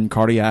from sudden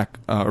cardiac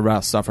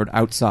arrest suffered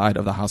outside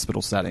of the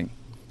hospital setting.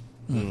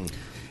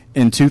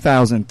 In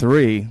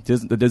 2003,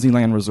 the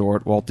Disneyland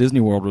Resort, Walt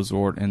Disney World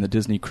Resort, and the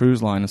Disney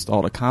Cruise Line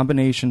installed a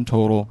combination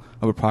total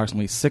of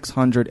approximately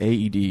 600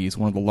 AEDs,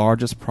 one of the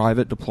largest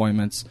private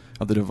deployments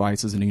of the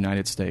devices in the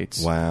United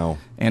States. Wow.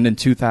 And in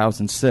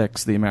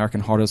 2006, the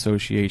American Heart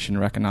Association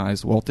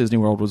recognized Walt Disney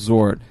World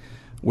Resort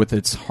with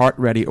its Heart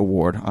Ready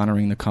Award,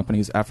 honoring the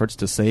company's efforts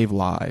to save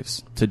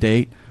lives. To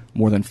date,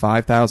 more than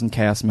 5,000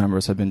 cast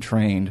members have been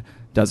trained,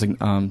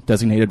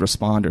 designated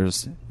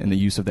responders, in the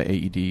use of the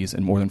AEDs,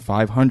 and more than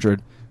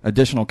 500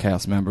 additional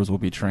cast members will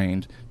be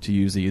trained to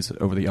use these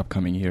over the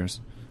upcoming years.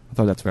 I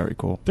thought that's very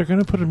cool. They're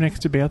going to put them next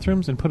to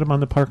bathrooms and put them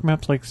on the park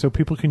maps, like so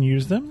people can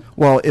use them.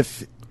 Well,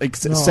 if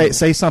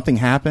say something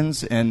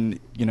happens and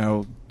you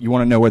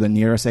want to know where the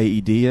nearest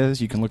AED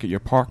is, you can look at your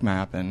park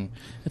map and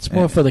It's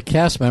more for the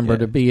cast member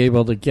to be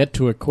able to get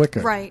to it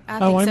quicker. Right. I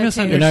I think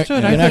so too. You're not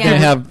misunderstood. going to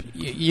have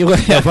you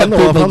have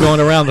people going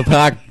around the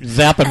park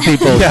zapping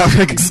people.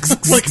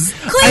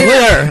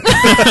 Clear.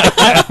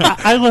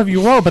 I love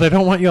you all, but I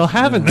don't want you all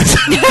having this.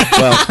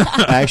 Well,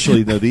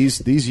 actually, no.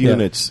 These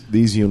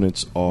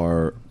units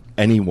are,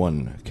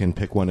 anyone can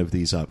pick one of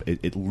these up.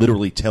 It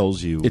literally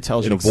tells you. It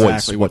tells you in a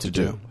exactly voice what to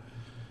do.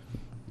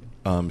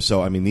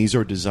 So I mean, these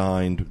are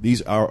designed.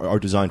 These are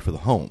designed for the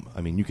home.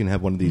 I mean, you can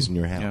have one of these in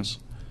your house.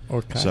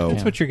 Or So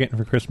That's what you're getting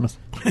for Christmas.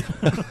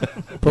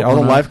 Yeah, all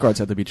the lifeguards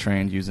have to be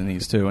trained using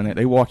these too, and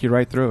they walk you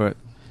right through it.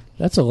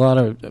 That's a lot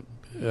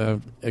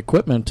of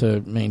equipment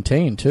to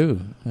maintain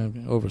too.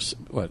 Over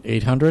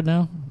 800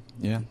 now?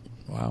 Yeah,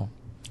 Wow.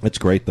 That's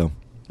great, though.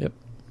 Yep.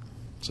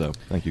 So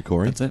thank you,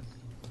 Corey. that's it.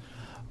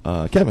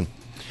 Kevin.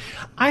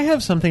 I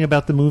have something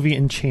about the movie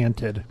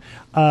Enchanted.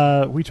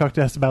 We talked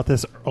to us about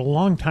this a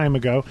long time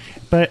ago,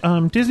 but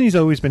Disney's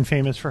always been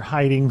famous for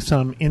hiding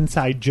some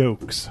inside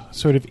jokes,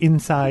 sort of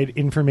inside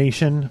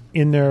information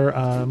in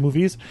their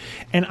movies.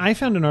 And I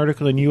found an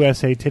article in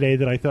USA Today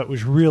that I thought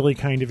was really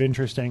kind of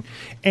interesting.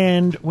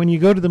 And when you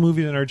go to the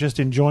movie and are just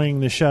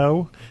enjoying the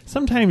show,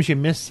 sometimes you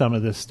miss some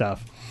of this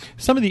stuff.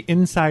 Some of the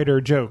insider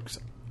jokes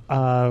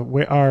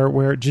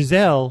where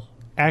Giselle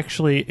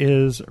actually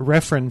is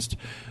referenced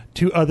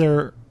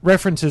to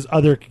references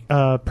other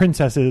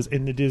princesses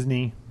in the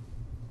Disney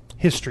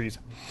histories.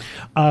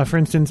 For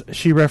instance,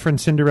 she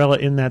referenced Cinderella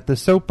in that the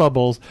soap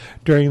bubbles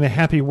during the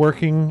Happy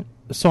Working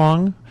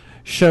song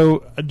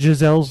show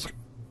Giselle's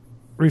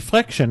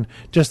reflection,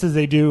 just as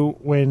they do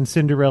when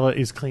Cinderella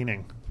is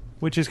cleaning,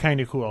 which is kind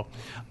of cool.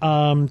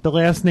 The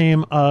last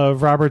name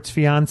of Robert's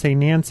fiancée,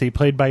 Nancy,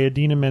 played by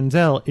Idina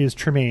Menzel, is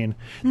Tremaine.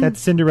 That's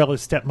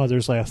Cinderella's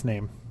stepmother's last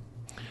name.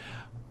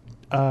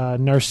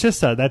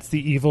 Narcissa, that's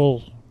the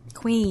evil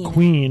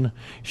Queen.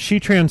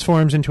 She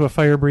transforms into a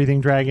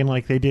fire-breathing dragon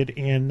like they did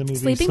in the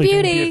movie Sleeping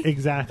Beauty.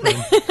 Exactly.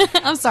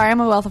 I'm sorry, I'm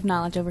a wealth of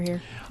knowledge over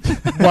here.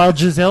 While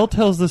Giselle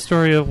tells the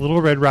story of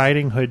Little Red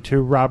Riding Hood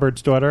to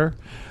Robert's daughter,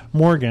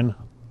 Morgan,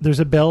 there's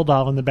a Belle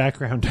doll in the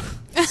background,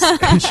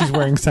 and she's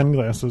wearing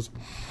sunglasses.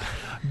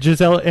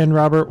 Giselle and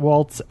Robert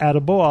waltz at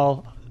a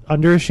ball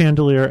under a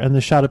chandelier, and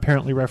the shot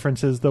apparently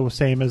references the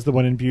same as the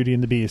one in Beauty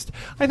and the Beast.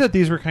 I thought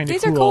these were kind of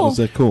These cool. are cool. Is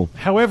that cool?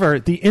 However,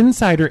 the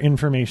insider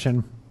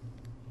information,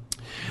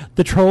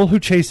 the troll who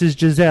chases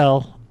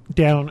Giselle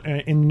down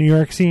in New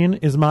York scene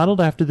is modeled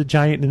after the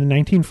giant in the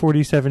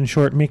 1947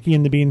 short Mickey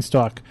and the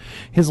Beanstalk.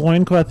 His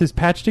loincloth is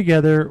patched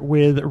together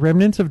with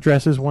remnants of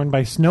dresses worn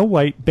by Snow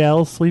White,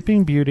 Belle,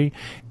 Sleeping Beauty,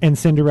 and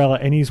Cinderella,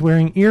 and he's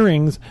wearing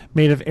earrings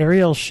made of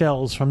Ariel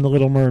shells from The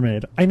Little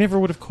Mermaid. I never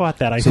would have caught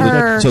that. I So thought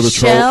Her the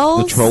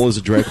shells? troll is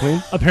a drag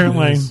queen.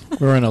 apparently Yes.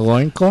 We're in a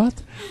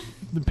loincloth?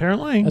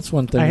 Apparently. That's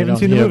one thing I you haven't don't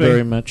seen the hear movie.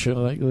 very much,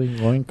 lately,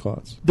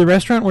 loincloths. The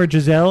restaurant where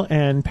Giselle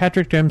and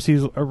Patrick Dempsey,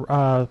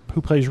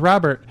 who plays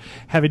Robert,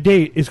 have a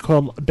date is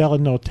called Bella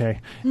Notte,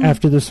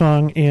 after the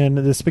song in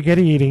the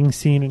spaghetti eating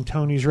scene in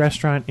Tony's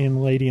restaurant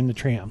in Lady and the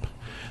Tramp.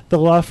 The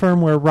law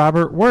firm where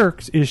Robert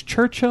works is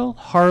Churchill,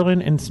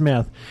 Harlan, and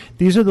Smith.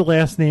 These are the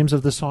last names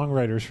of the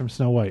songwriters from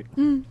Snow White.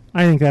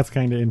 I think that's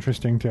kind of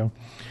interesting, too.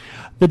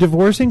 The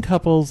divorcing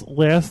couple's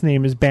last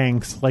name is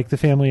Banks, like the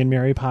family in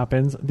Mary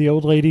Poppins. The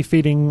old lady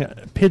feeding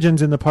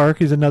pigeons in the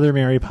park is another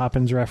Mary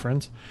Poppins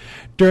reference.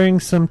 During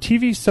some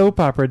TV soap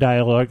opera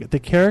dialogue, the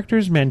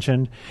characters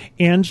mentioned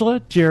Angela,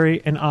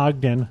 Jerry, and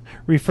Ogden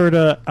refer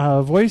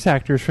to voice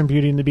actors from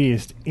Beauty and the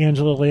Beast.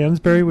 Angela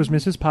Lansbury was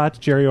Mrs. Potts,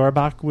 Jerry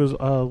Orbach was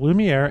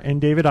Lumiere,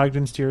 and David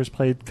Ogden Stiers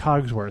played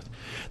Cogsworth.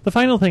 The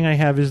final thing I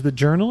have is the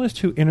journalist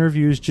who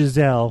interviews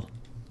Giselle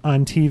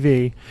on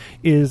TV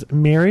is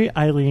Mary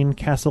Eileen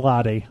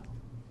Castellati,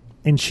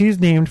 and she's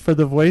named for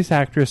the voice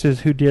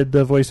actresses who did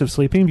the voice of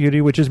Sleeping Beauty,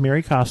 which is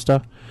Mary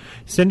Costa,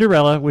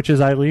 Cinderella, which is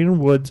Eileen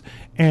Woods,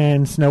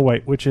 and Snow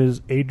White, which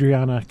is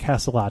Adriana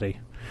Castellati.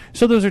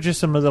 So those are just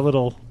some of the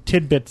little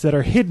tidbits that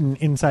are hidden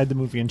inside the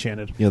movie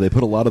Enchanted. Yeah, they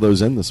put a lot of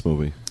those in this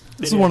movie.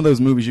 This is one of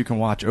those movies you can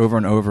watch over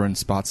and over and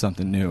spot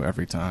something new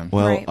every time.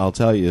 Well, Right. I'll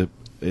tell you,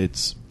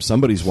 it's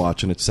somebody's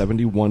watching it.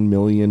 $71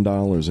 million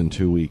in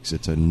 2 weeks.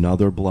 It's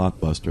another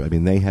blockbuster. I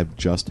mean, they have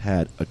just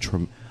had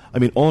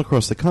all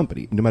across the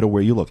company, no matter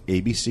where you look,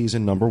 ABC's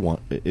in number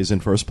one, is in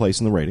first place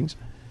in the ratings.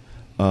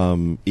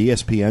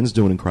 ESPN's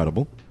doing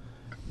incredible.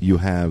 You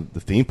have the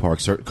theme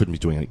parks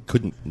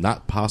couldn't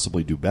not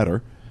possibly do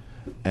better,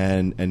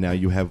 and now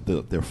you have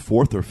their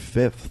fourth or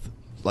fifth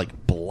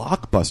like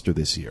blockbuster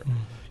this year.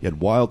 You had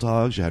Wild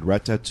Hogs, you had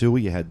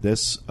Ratatouille, you had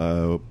this.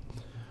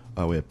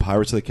 We had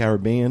Pirates of the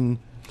Caribbean.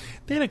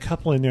 They had a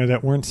couple in there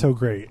that weren't so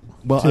great.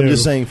 Well, too. I'm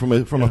just saying from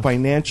a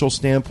financial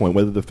standpoint,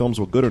 whether the films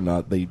were good or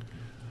not, they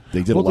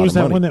did a lot there was of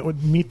that money. one that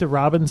would Meet the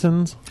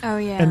Robinsons. Oh,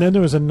 yeah. And then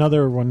there was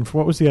another one.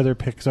 What was the other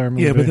Pixar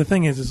movie? Yeah, but the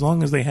thing is, as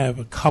long as they have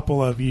a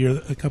couple out of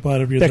years, that that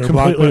are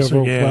completely blockbuster,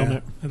 overwhelm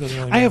it. It doesn't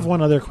really I have matter.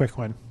 one other quick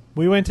one.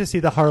 We went to see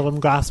the Harlem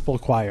Gospel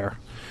Choir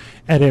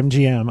at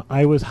MGM.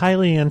 I was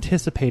highly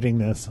anticipating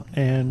this,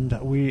 and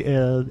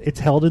it's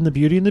held in the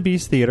Beauty and the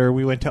Beast Theater.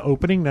 We went to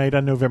opening night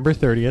on November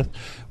 30th.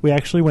 We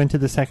actually went to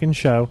the second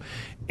show,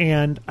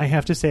 and I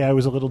have to say I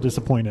was a little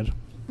disappointed.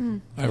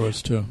 I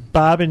was too.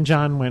 Bob and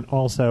John went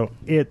also.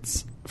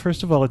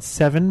 First of all, it's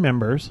 7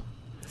 members.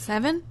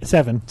 7?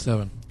 7.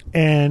 7.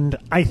 And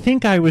I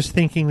think I was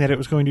thinking that it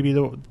was going to be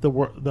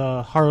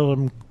the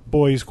Harlem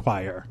Boys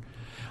Choir.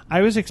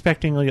 I was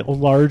expecting a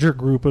larger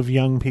group of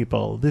young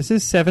people. This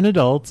is 7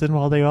 adults, and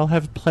while they all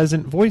have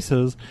pleasant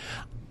voices,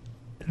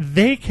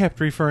 they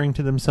kept referring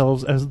to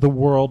themselves as the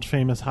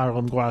world-famous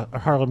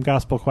Harlem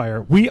Gospel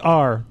Choir. We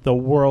are the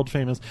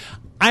world-famous.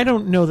 I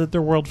don't know that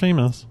they're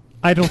world-famous.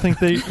 I don't think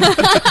they...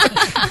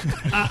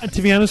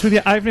 to be honest with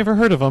you, I've never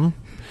heard of them.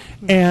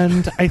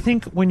 And I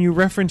think when you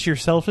reference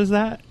yourself as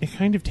that, it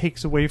kind of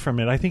takes away from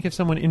it. I think if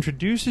someone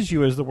introduces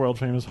you as the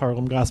world-famous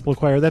Harlem Gospel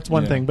Choir, that's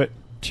one thing. But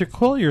to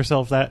call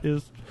yourself that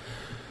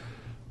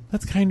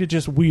that's kind of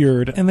just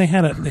weird. And they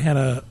had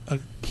a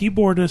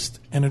keyboardist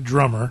and a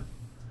drummer,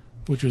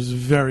 which was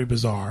very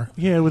bizarre.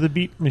 Yeah, with a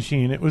beat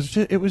machine. It was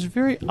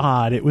very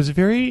odd. It was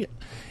very...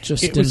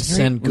 Just It didn't was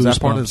send Was that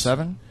part of the goosebumps.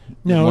 7?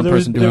 No, One there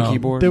person was, doing there,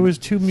 keyboard? there was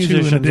 2 Two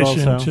musicians in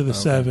addition also. to the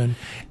 7.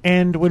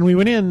 And when we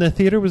went in, the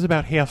theater was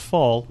about half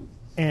full,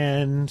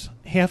 and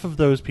half of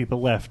those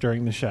people left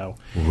during the show.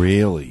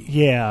 Really?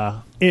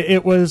 Yeah.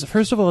 It was,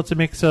 first of all, it's a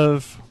mix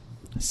of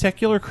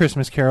secular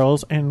Christmas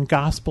carols and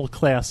gospel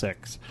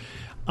classics.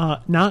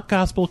 Not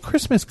gospel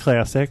Christmas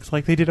classics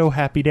like they did Oh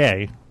Happy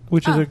Day,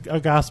 which is a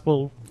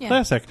gospel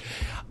classic.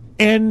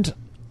 And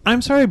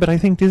I'm sorry, but I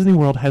think Disney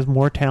World has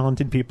more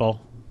talented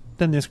people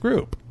than this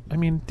group. I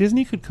mean,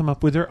 Disney could come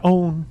up with their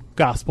own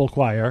gospel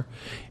choir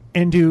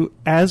and do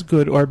as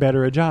good or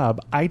better a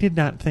job. I did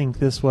not think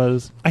this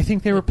was... I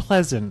think they were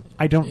pleasant.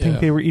 I don't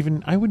think they were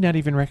even... I would not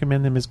even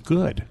recommend them as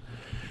good.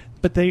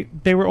 But they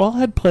were all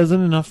had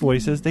pleasant enough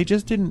voices. They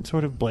just didn't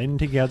sort of blend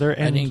together.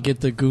 And I didn't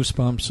get the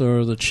goosebumps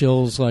or the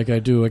chills like I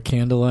do at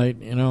Candlelight,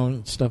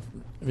 stuff.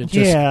 It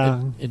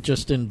just, it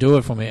just didn't do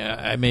it for me.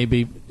 I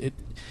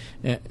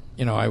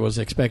was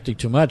expecting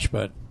too much,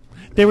 but...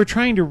 They were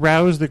trying to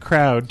rouse the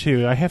crowd,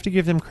 too. I have to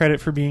give them credit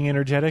for being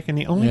energetic, and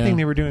the only thing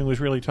they were doing was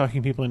really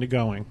talking people into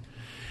going.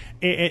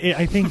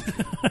 I think...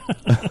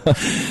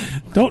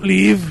 Don't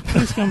leave.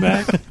 Please come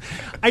back.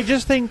 I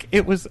just think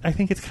it was... I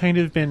think it's kind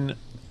of been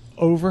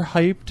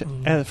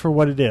overhyped for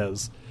what it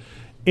is.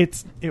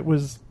 It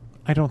was...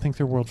 I don't think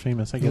they're world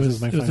famous, I guess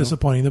is my It was final.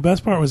 disappointing. The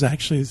best part was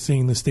actually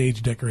seeing the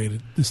stage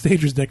decorated. The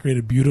stage was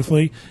decorated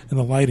beautifully, and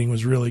the lighting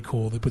was really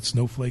cool. They put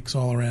snowflakes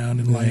all around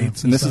and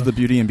lights. And this stuff. is the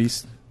Beauty and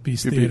Beast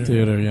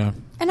Theater, yeah.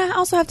 And I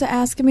also have to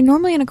ask,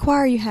 normally in a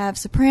choir you have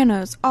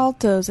sopranos,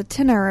 altos, a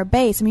tenor, a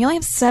bass. You only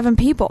have 7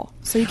 people,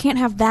 so you can't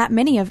have that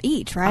many of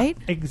each, right?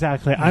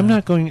 Exactly. I'm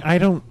not going... I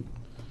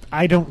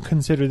don't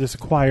consider this a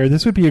choir.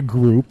 This would be a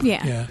group.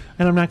 Yeah. Yeah.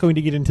 And I'm not going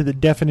to get into the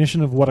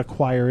definition of what a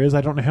choir is.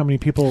 I don't know how many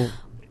people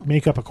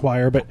make up a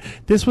choir, but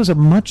this was a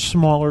much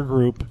smaller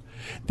group.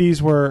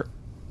 These were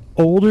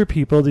older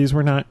people. These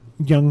were not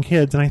young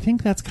kids, and I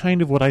think that's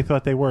kind of what I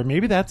thought they were.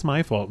 Maybe that's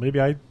my fault. Maybe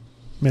I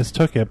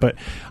mistook it, but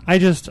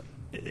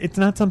it's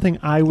not something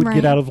I would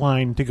get out of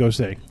line to go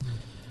see.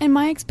 In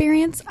my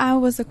experience, I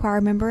was a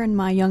choir member in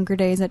my younger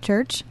days at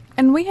church,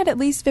 and we had at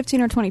least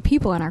 15 or 20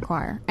 people in our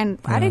choir, and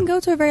I didn't go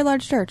to a very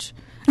large church.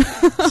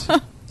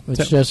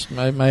 It's just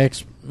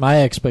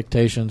my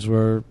expectations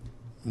were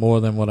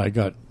more than what I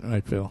got, I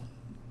feel.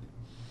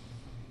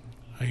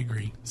 I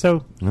agree.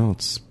 So No,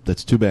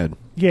 that's too bad.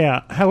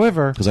 yeah.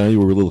 However, Because I know you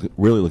were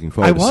really looking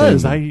forward to I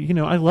seeing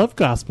them. I love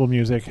gospel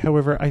music.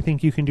 However, I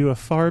think you can do a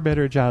far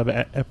better job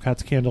at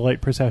Epcot's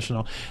Candlelight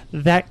Processional.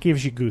 That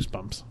gives you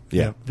goosebumps.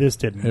 Yeah. This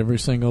didn't. Every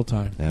single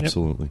time.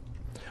 Absolutely.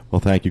 Well,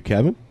 thank you,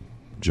 Kevin.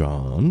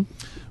 John?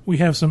 We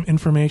have some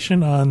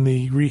information on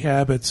the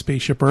rehab at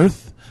Spaceship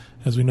Earth.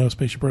 As we know,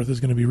 Spaceship Earth is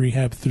going to be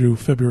rehabbed through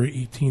February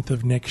 18th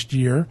of next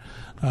year.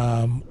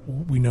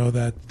 We know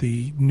that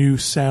the new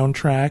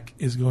soundtrack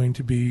is going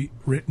to be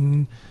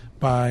written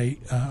by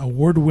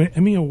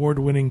Emmy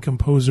Award-winning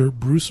composer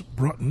Bruce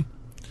Broughton,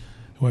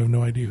 who I have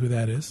no idea who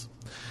that is.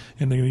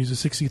 And they're going to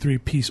use a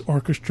 63-piece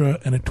orchestra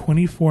and a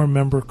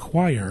 24-member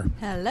choir.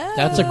 Hello.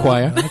 That's a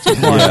choir.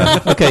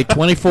 Okay,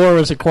 24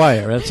 is a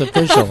choir. That's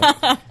official.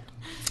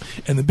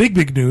 And the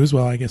big news,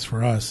 well, I guess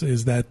for us,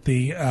 is that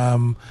the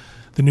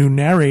new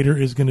narrator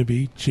is going to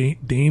be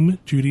Dame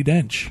Judi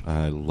Dench.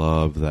 I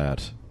love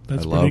that.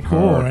 That's I pretty love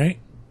cool, her. right?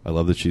 I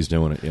love that she's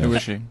doing it. Yeah. Who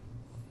is she?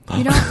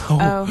 You don't?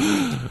 Oh.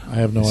 I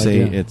have no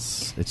See, idea.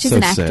 it's She's so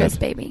an actress, sad.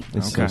 baby.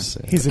 It's Okay. so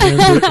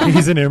sad.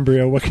 He's an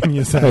embryo. What can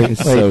you say?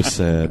 It's so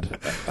sad.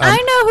 I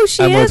know who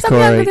she I'm is. with I'm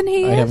Corey. younger than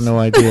he is. I have no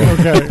idea.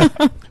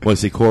 Okay. Well,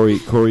 see,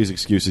 Corey's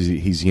excuse is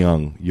he's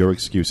young. Your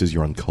excuse is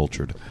you're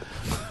uncultured.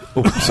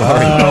 Oh,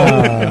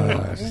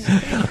 sorry.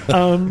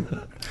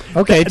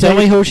 Okay, tell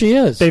me who she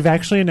is. They've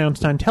actually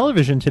announced on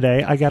television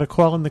today, I got a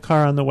call in the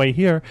car on the way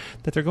here,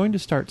 that they're going to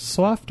start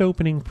soft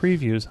opening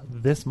previews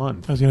this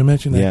month. I was going to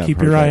mention that. Yeah, Keep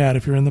I've your heard eye that. out.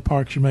 If you're in the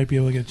parks, you might be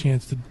able to get a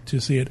chance to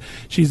see it.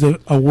 She's a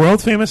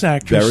world-famous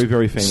actress. Very,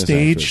 very famous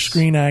stage, actress.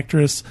 screen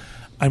actress.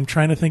 I'm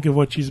trying to think of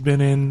what she's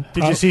been in.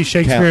 Did you see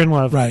Shakespeare in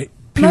Love? Right.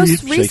 Most Period.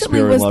 recently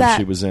Shakespeare in was Love that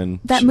she was in.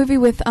 that movie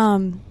with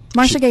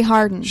Marcia Gay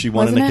Harden. She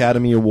won an wasn't it?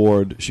 Academy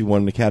Award. She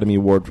won an Academy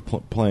Award for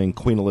playing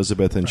Queen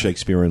Elizabeth in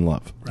Shakespeare in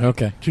Love.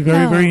 Okay. She's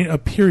very, Oh. very a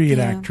period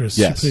Yeah. actress.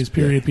 Yes, She plays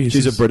period pieces.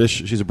 She's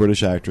a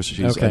British actress.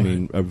 She's Okay. I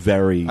mean a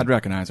very I'd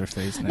recognize her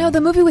face now. No,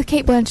 the movie with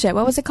Kate Blanchett.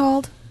 What was it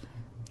called?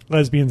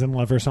 Lesbians in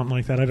Love or something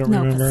like that. I don't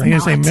No, remember. I'm going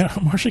to say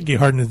not. Marcia Gay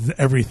Harden is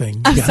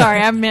everything. I'm Yeah. sorry,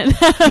 I meant.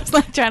 I was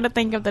like trying to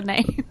think of the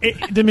name.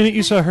 The minute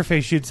you saw her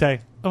face, you'd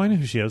say, "Oh, I know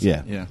who she is."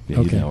 yeah. Yeah. You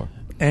Okay. know her.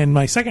 And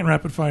my second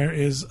rapid fire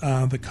is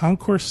the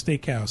Concourse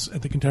Steakhouse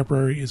at the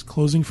Contemporary is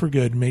closing for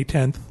good May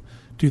 10th,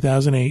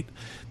 2008.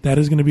 That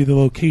is going to be the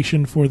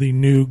location for the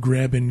new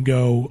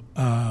grab-and-go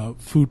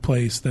food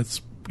place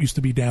that's used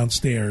to be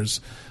downstairs.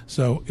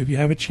 So if you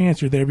have a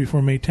chance, you're there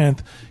before May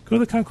 10th, go to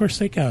the Concourse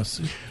Steakhouse.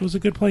 It was a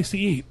good place to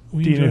eat.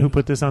 We Do you know enjoyed who it.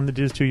 put this on the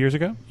Diz 2 years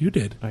ago? You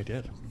did. I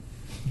did.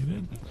 You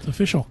did. It's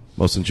official.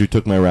 Well, since you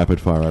took my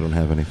rapid fire, I don't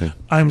have anything.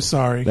 I'm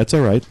sorry. That's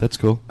all right. That's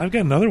cool. I've got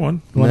another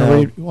one.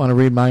 Want to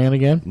read mine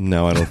again?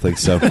 No, I don't think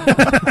so. Did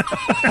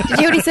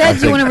you already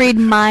said you want to read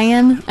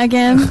Mayan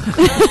again?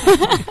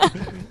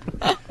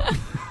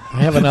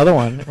 I have another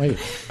one. Wait.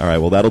 All right.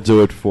 Well, that'll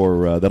do it for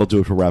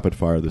rapid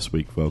fire this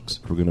week, folks.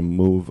 We're going to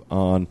move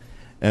on,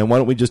 and why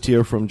don't we just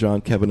hear from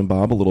John, Kevin, and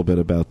Bob a little bit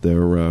about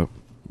their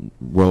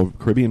Royal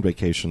Caribbean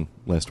vacation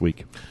last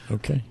week.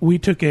 Okay. We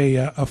took a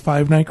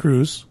 5-night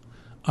cruise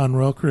on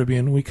Royal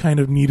Caribbean. We kind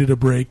of needed a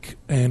break,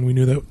 and we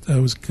knew that it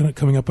was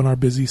coming up on our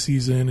busy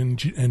season,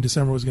 and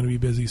December was going to be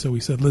busy. So we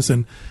said,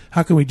 listen,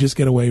 how can we just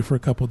get away for a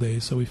couple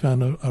days? So we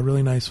found a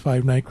really nice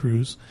 5-night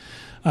cruise.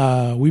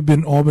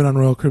 We've all been on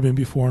Royal Caribbean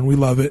before, and we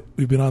love it.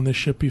 We've been on this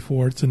ship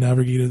before. It's a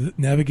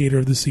Navigator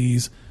of the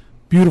Seas.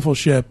 Beautiful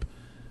ship.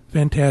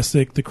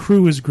 Fantastic. The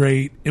crew is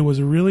great. It was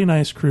a really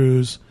nice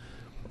cruise.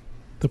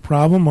 The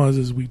problem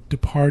was we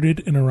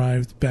departed and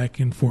arrived back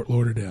in Fort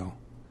Lauderdale.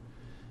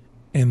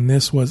 And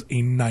this was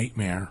a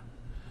nightmare.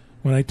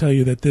 When I tell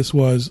you that this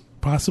was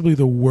possibly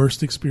the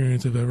worst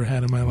experience I've ever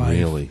had in my life.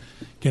 Really?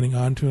 Getting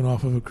onto and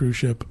off of a cruise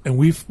ship. And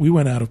we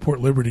went out of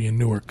Port Liberty in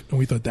Newark, and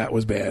we thought that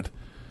was bad.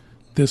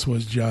 This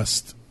was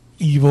just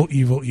evil,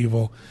 evil,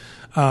 evil.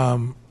 I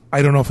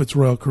don't know if it's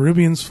Royal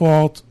Caribbean's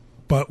fault,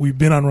 but we've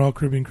been on Royal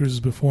Caribbean cruises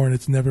before, and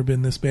it's never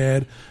been this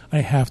bad. I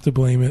have to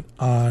blame it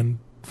on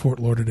Fort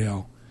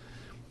Lauderdale.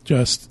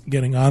 Just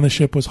getting on the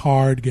ship was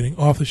hard. Getting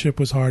off the ship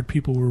was hard.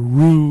 People were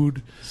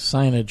rude.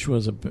 Signage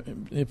was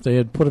if they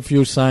had put a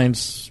few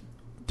signs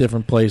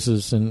different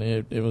places, and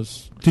it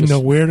was Didn't just- know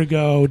where to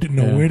go. Didn't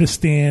know Yeah. where to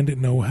stand.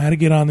 Didn't know how to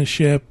get on the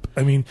ship.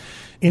 I mean,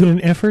 In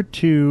an effort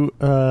to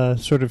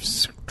sort of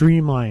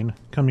streamline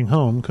coming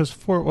home, because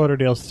Fort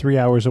Lauderdale's 3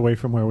 hours away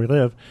from where we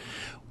live,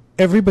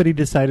 everybody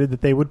decided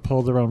that they would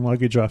pull their own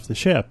luggage off the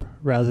ship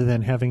rather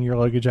than having your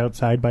luggage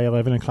outside by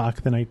 11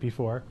 o'clock the night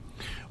before.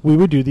 we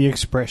would do the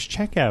express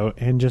checkout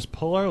and just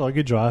pull our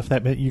luggage off.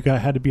 That meant you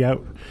had to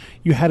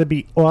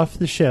be off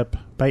the ship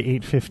by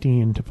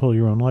 8:15 to pull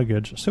your own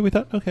luggage. So we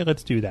thought, okay,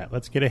 let's do that.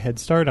 Let's get a head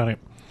start on it.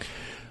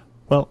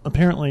 Well,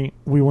 apparently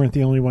we weren't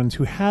the only ones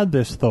who had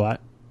this thought,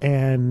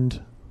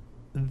 and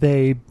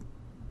they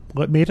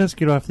made us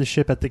get off the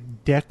ship at the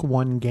Deck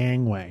 1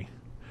 gangway.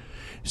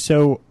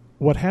 So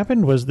what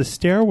happened was the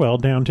stairwell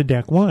down to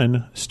Deck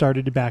 1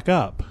 started to back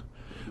up.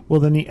 Well,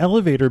 then the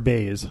elevator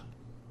bays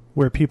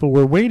where people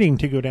were waiting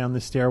to go down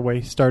the stairway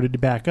started to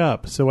back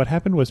up. So what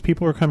happened was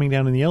people were coming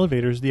down in the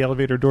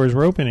elevator doors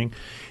were opening.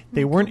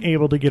 They weren't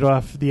able to get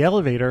off the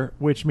elevator,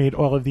 which made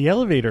all of the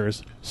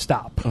elevators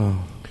stop.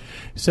 Oh.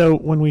 So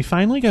when we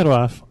finally got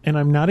off, and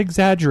I'm not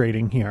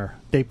exaggerating here,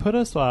 they put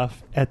us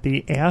off at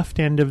the aft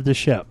end of the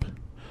ship.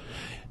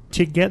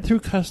 To get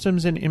through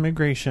customs and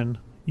immigration,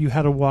 you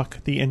had to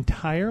walk the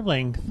entire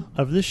length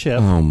of the ship.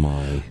 Oh,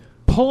 my.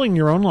 Pulling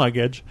your own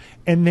luggage,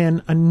 and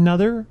then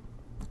another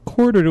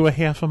quarter to a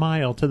half a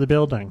mile to the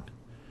building.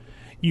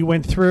 You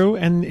went through,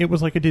 and it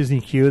was like a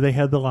Disney queue. They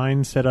had the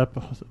lines set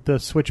up, the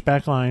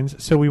switchback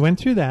lines. So we went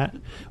through that.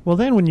 Well,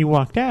 then when you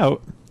walked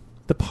out,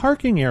 the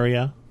parking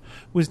area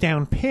was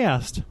down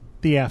past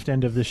the aft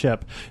end of the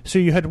ship. So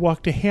you had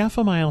walked a half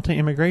a mile to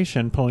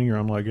immigration, pulling your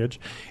own luggage,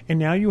 and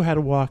now you had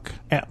to walk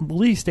at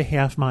least a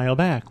half mile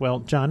back. Well,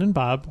 John and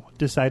Bob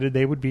decided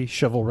they would be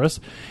chivalrous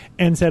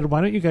and said,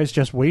 why don't you guys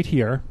just wait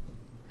here?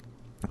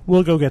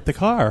 We'll go get the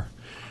car.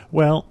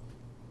 Well,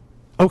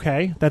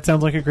 okay, that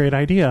sounds like a great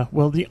idea.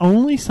 Well, the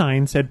only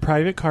sign said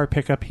private car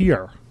pickup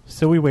here,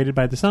 so we waited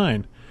by the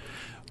sign.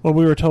 Well,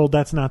 we were told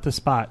that's not the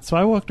spot. So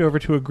I walked over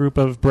to a group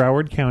of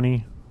Broward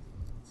County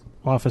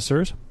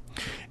officers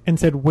and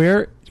said,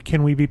 where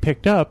can we be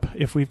picked up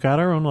if we've got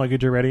our own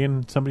luggage already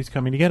and somebody's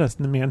coming to get us?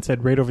 And the man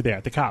said, right over there,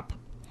 the cop.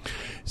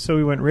 So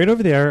we went right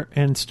over there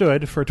and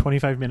stood for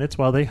 25 minutes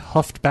while they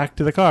huffed back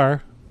to the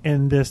car,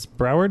 and this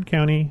Broward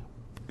County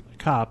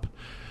cop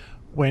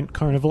went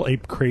carnival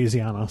ape crazy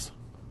on us.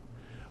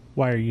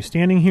 Why are you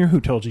standing here?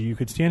 Who told you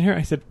could stand here?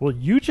 I said, well,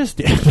 you just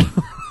did.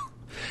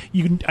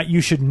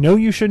 You should know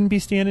you shouldn't be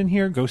standing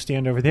here. Go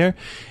stand over there.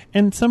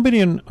 And somebody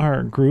in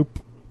our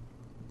group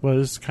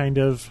was kind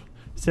of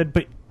said,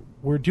 but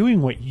we're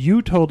doing what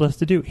you told us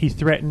to do. He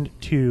threatened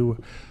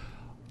to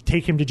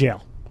take him to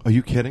jail. Are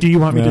you kidding? Do you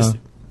want me to...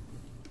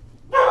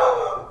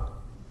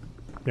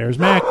 There's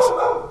Max.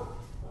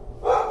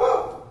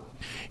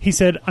 He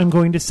said, I'm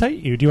going to cite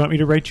you. Do you want me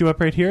to write you up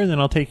right here, and then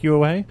I'll take you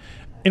away?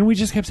 And we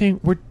just kept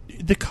saying,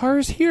 the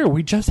car's here.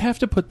 We just have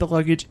to put the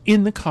luggage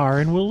in the car,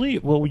 and we'll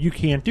leave. Well, you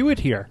can't do it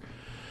here.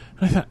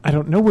 And I thought, I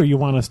don't know where you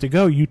want us to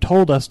go. You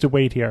told us to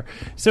wait here.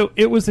 So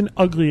it was an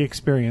ugly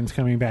experience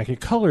coming back. It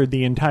colored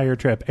the entire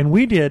trip, and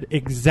we did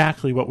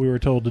exactly what we were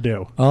told to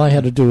do. All I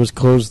had to do was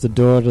close the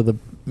door to the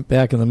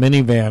back of the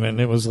minivan,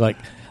 and it was like,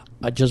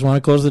 I just want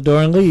to close the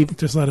door and leave.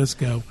 Just let us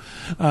go.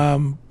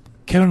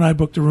 Ken and I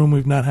booked a room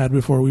we've not had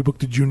before. We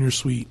booked a junior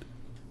suite.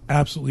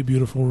 Absolutely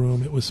beautiful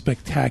room. It was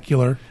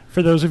spectacular.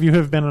 For those of you who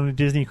have been on a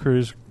Disney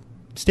cruise,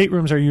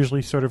 staterooms are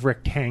usually sort of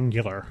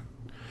rectangular.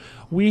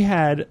 We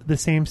had the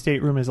same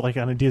stateroom as like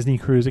on a Disney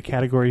cruise, a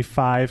Category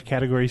 5,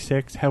 Category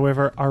 6.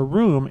 However, our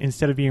room,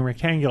 instead of being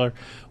rectangular,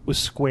 was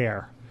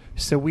square.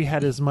 So we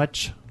had as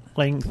much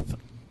length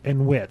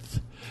and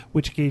width,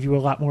 which gave you a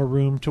lot more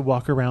room to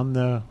walk around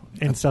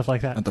and stuff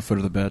like that. At the foot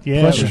of the bed.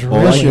 Yeah, Plus, it was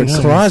really your nice.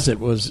 closet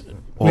was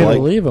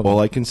unbelievable. All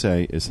I can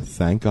say is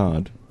thank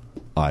God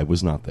I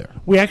was not there.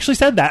 We actually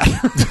said that.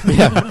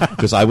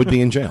 Because I would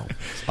be in jail.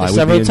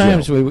 Several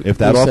times if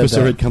that we said officer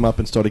that. had come up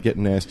and started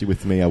getting nasty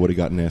with me, I would have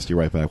gotten nasty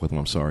right back with him.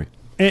 I'm sorry.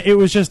 It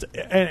was just,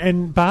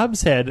 and Bob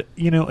said,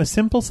 a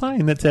simple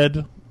sign that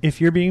said,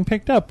 if you're being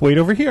picked up, wait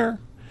over here,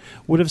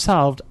 would have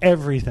solved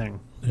everything.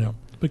 Yeah.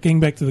 But getting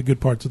back to the good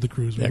parts of the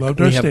cruise, we loved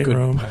we our have good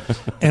stateroom.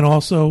 And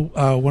also,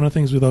 one of the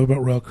things we love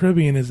about Royal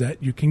Caribbean is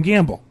that you can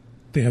gamble.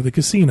 They have the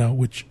casino,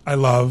 which I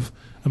love.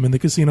 I'm in the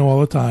casino all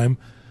the time.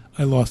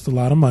 I lost a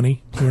lot of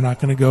money. We're not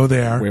going to go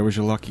there. Where was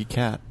your lucky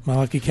cat? My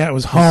lucky cat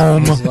was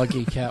home. His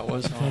lucky cat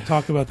was home. We'll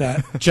talk about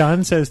that.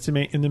 John says to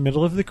me in the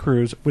middle of the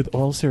cruise, with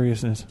all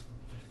seriousness,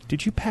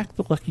 did you pack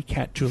the lucky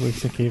cat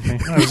Julius that gave me?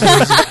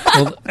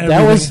 Well,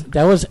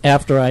 that was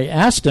after I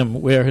asked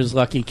him where his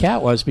lucky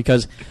cat was,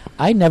 because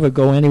I never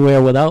go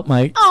anywhere without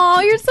my Oh,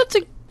 you're such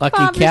a lucky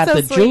Bob, cat you're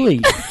so that sweet.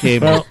 Julie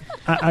gave me. Well,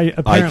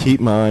 I keep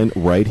mine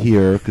right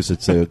here because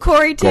it's a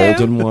Corey, too.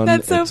 golden one.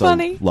 That's so it's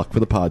funny. Luck for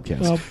the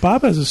podcast. Well,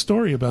 Bob has a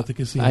story about the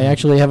casino. I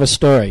actually have a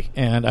story,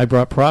 and I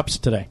brought props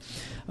today.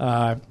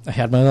 I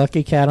had my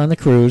lucky cat on the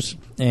cruise,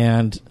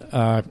 and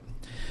I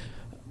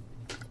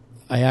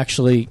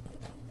actually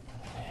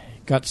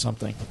got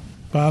something.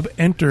 Bob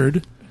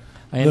entered.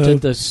 I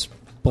entered this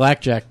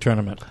blackjack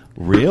tournament.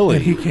 Really?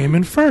 And he came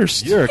in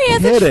first. You're He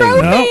has kidding. a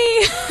trophy. No.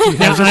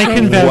 and I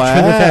can vouch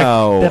for the fact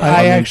Wow. that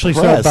I I'm actually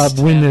impressed. saw Bob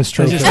win this I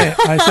trophy. just say,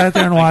 I sat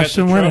there and watched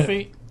him win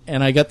it.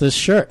 And I got this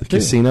shirt, too.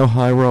 Casino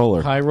high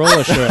roller. High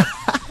roller shirt.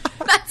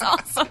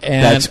 That's awesome.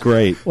 And, That's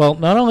great. Well,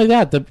 not only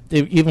that, the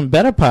even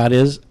better part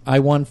is I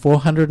won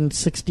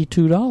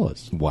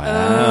 $462. Wow.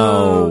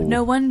 Oh,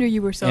 no wonder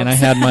you were so And I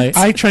upset. had my...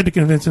 I tried to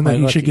convince him that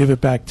he should give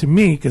it back to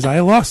me because I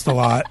lost a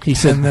lot. He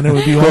said- and then it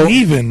would be all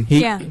even.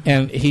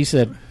 And he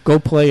said, go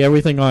play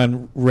everything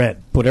on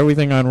red. Put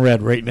everything on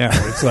red right now.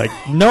 It's like,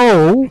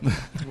 no.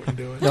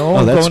 No,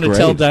 I'm that's going to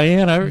tell great.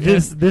 Diana.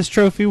 This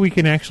trophy, we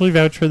can actually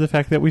vouch for the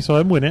fact that we saw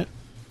him win it.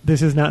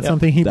 This is not Yep.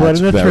 something he That's bought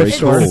in the very thrift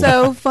store. cool. It's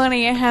so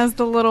funny. It has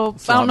the little,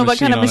 I don't know what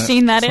kind of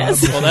machine that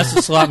is. Well, that's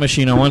the slot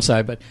machine on one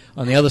side, but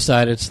on the other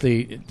side, it's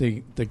the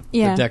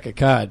Yeah. deck of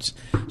cards.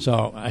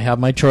 So I have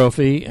my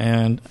trophy,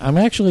 and I'm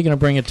actually going to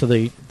bring it to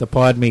the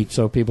pod meet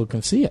so people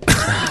can see it.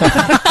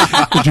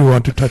 Would you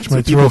want to touch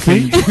my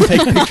trophy?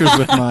 Take pictures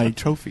with my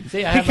trophy.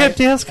 See, I He have kept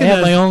my, asking I have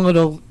us. my own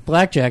little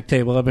blackjack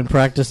table I've been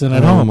practicing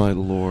at Oh, home. my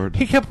Lord.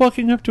 He kept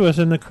walking up to us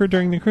in the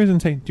during the cruise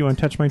and saying, "Do you want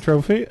to touch my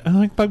trophy?" I'm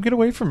like, "Bob, get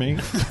away from me!"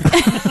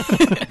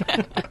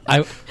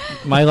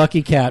 My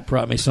lucky cat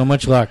brought me so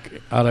much luck.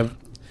 Out of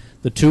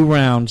the 2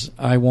 rounds,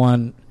 I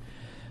won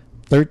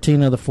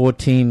 13 of the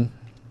 14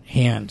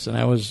 hands, and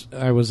I was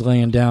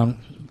laying down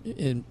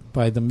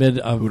by the mid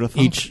of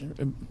each.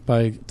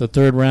 By the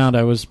 3rd round,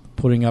 I was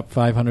putting up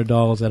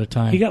 $500 at a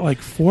time. He got like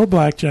 4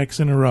 blackjacks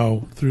in a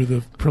row through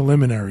the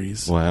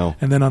preliminaries. Wow.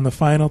 And then on the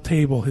final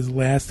table, his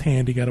last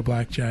hand, he got a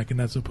blackjack, and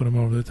that's what put him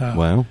over the top.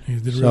 Wow. He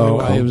did really So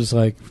well. it was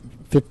like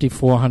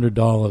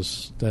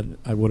 $5,400 that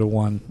I would have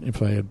won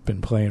if I had been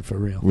playing for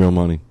real. Real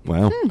money.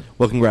 Wow.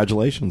 Well,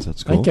 congratulations.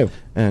 That's cool. Thank you.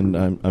 And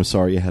I'm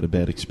sorry you had a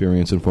bad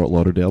experience in Fort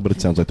Lauderdale, but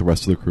it sounds like the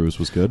rest of the cruise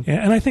was good.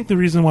 Yeah, and I think the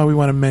reason why we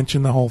want to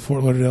mention the whole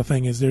Fort Lauderdale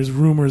thing is there's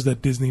rumors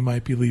that Disney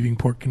might be leaving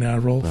Port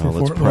Canaveral for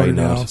let's Fort pray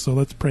Lauderdale. not. So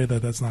let's pray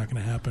that that's not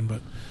going to happen.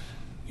 But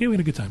yeah, we had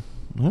a good time.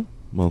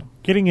 Well,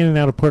 Getting in and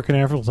out of Port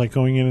Canaveral is like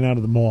going in and out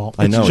of the mall.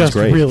 I know, it's just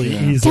great. really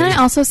easy. Can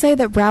I also say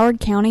that Broward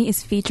County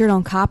is featured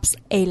on Cops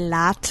a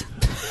lot?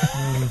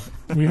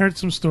 We heard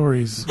some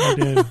stories. We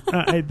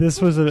did. This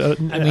was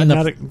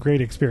not a great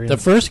experience. The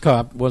first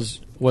cop was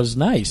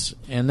nice,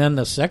 and then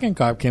the second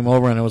cop came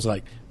over and it was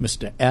like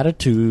Mr.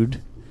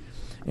 Attitude,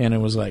 and it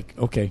was like,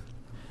 okay,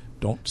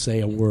 don't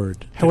say a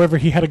word. However,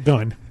 he had a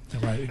gun,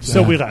 Right, exactly.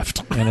 so we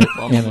left. And it,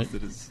 Almost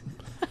did his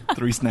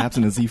 3 snaps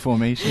in a Z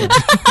formation.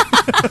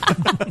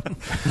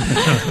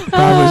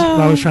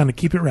 Bob was trying to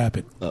keep it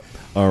rapid.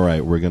 all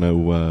right, we're gonna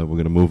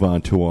move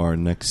on to our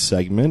next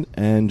segment,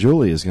 and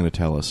Julie is going to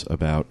tell us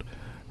about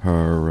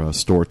her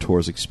store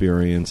tours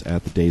experience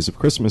at the Days of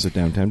Christmas at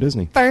Downtown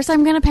Disney. First,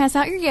 I'm going to pass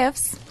out your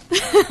gifts.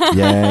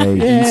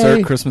 Yay!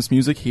 Insert Christmas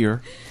music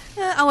here.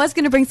 I was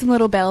going to bring some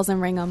little bells and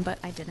ring them, but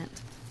I didn't.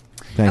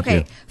 Thank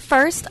you.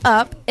 First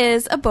up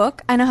is a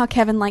book. I know how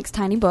Kevin likes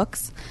tiny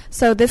books.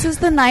 So this is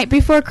The Night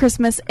Before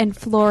Christmas in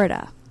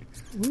Florida.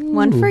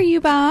 One for you,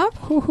 Bob.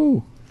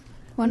 Woohoo.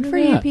 One Look for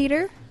at you, that.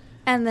 Peter.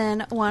 And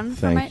then one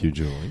for Thank you,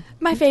 Julie.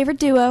 my favorite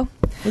duo.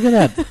 Look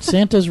at that.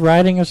 Santa's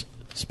riding a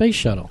space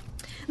shuttle.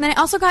 And then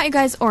I also got you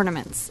guys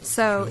ornaments.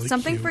 So Really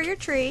something cute. for your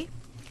tree.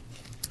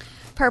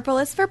 Purple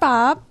is for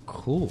Bob.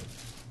 Cool.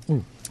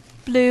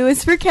 Blue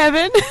is for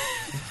Kevin.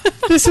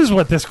 This is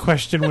what this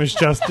question was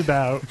just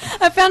about.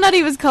 I found out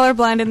he was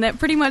colorblind and that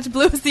pretty much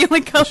blue is the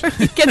only color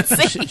he can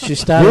see. She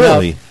started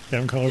Really?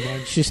 Damn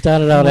colorblind. out. She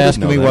started out I didn't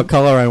asking know me that. what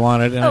color I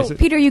wanted, and I Oh, said,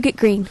 Peter, you get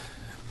green.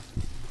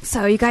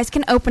 So you guys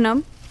can open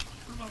them.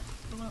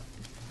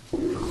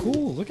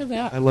 "Cool, look at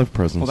that." I love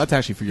presents. Well, that's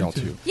actually for y'all,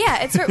 too.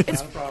 Yeah, it's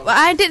well,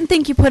 I didn't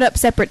think you put up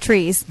separate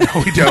trees. No,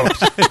 we don't.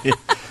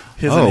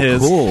 His oh, and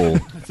his. cool.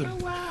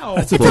 Wow.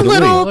 That's It's a fleur de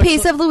little lis.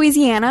 piece of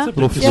Louisiana.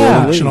 Little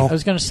Yeah, fleur-de-lis. I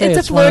was going to say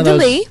It's a one of fleur de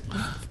those-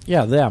 lis.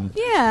 Yeah, them.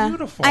 Yeah.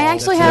 Beautiful. I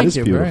actually That have. is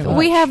Thank you very beautiful. much.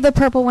 We have the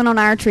purple one on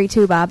our tree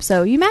too, Bob.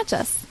 So you match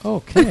us.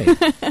 Okay,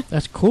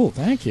 that's cool.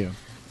 Thank you.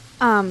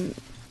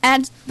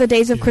 At the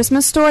Days of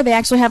Christmas store, they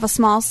actually have a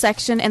small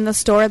section in the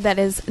store that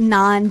is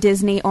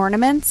non-Disney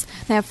ornaments.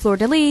 They have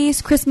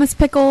fleur-de-lis, Christmas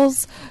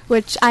pickles,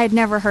 which I had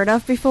never heard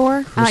of before.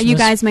 You Christmas-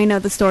 guys may know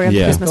the story of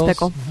Yeah. the Christmas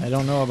Pickles? pickle. I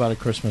don't know about a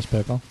Christmas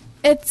pickle.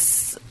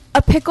 It's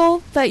a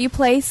pickle that you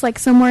place like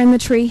somewhere in the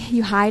tree.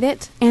 You hide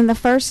it, and the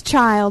first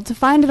child to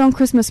find it on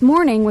Christmas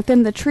morning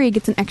within the tree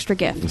gets an extra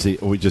gift. See,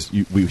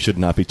 we should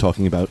not be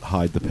talking about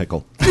hide the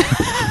pickle.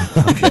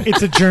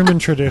 It's a German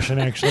tradition,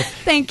 actually.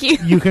 Thank you.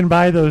 You can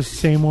buy those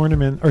same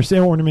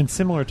ornaments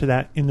similar to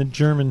that in the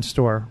German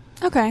store.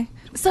 Okay.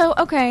 So,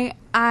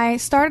 I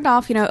started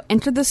off,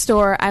 entered the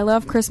store. I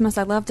love Christmas.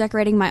 I love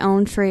decorating my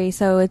own tree,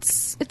 so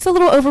it's a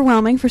little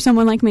overwhelming for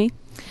someone like me.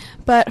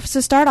 But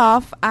to start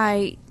off,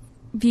 I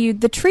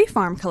viewed the Tree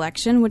Farm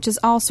collection, which is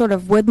all sort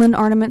of woodland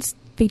ornaments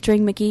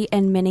featuring Mickey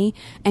and Minnie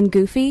and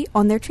Goofy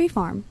on their tree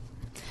farm.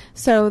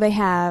 So they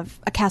have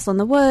a castle in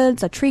the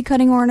woods, a tree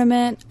cutting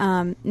ornament,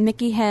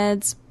 Mickey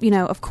heads,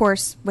 of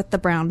course, with the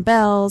brown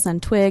bells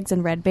and twigs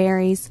and red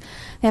berries.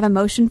 They have a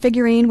motion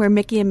figurine where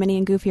Mickey and Minnie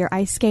and Goofy are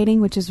ice skating,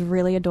 which is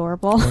really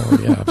adorable. Oh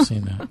yeah, I've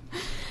seen that.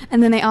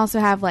 And then they also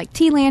have like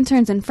tea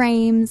lanterns and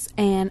frames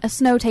and a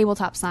snow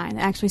tabletop sign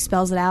that actually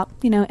spells it out,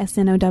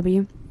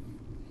 SNOW.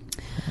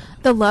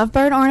 The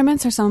Lovebird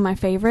ornaments are some of my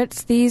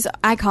favorites. This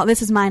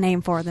is my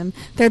name for them.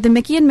 They're the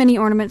Mickey and Minnie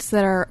ornaments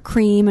that are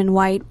cream and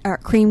white, or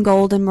cream,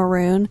 gold, and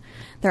maroon.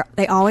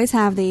 They always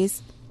have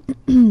these.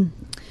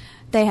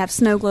 They have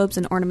snow globes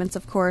and ornaments,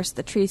 of course,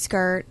 the tree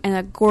skirt, and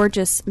a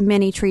gorgeous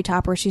Minnie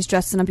treetop where she's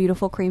dressed in a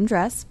beautiful cream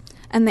dress.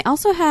 And they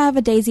also have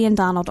a Daisy and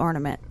Donald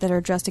ornament that are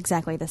dressed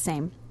exactly the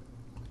same.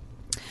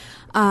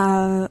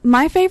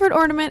 My favorite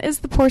ornament is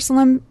the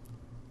porcelain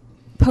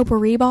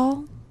potpourri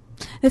ball.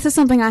 This is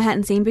something I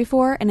hadn't seen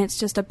before, and it's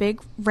just a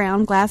big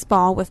round glass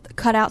ball with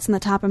cutouts in the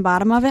top and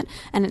bottom of it,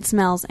 and it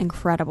smells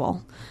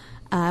incredible.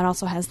 It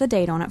also has the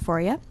date on it for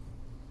you.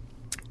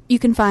 You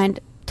can find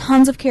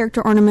tons of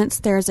character ornaments.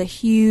 There's a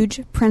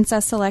huge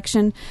princess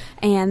selection,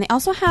 and they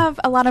also have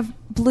a lot of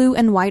blue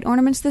and white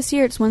ornaments this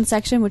year. It's one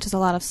section, which is a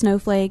lot of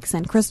snowflakes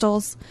and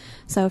crystals.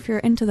 So if you're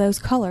into those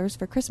colors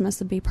for Christmas,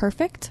 it'd be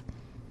perfect.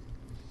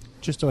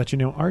 Just to let you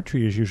know, our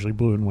tree is usually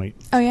blue and white.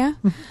 Oh, yeah?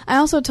 I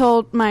also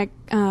told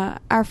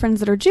our friends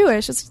that are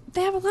Jewish,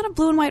 they have a lot of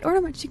blue and white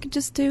ornaments. You could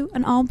just do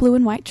an all blue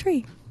and white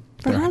tree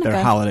for Hanukkah.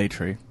 Their holiday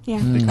tree.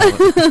 Yeah. They call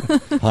it.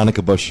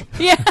 Hanukkah bush.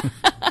 Yeah.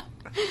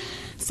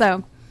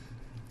 So,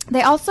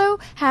 they also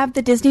have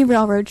the Disney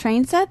Railroad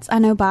train sets. I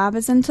know Bob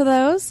is into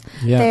those.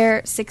 Yeah.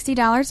 They're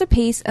 $60 a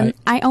piece, and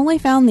I only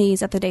found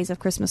these at the Days of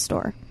Christmas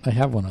store. I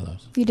have one of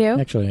those. You do?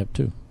 Actually, I have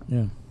two.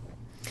 Yeah.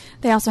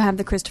 They also have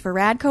the Christopher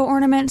Radko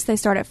ornaments. They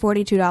start at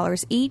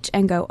 $42 each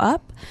and go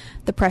up.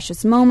 The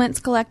Precious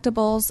Moments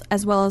collectibles,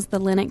 as well as the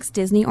Lennox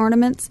Disney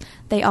ornaments.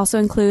 They also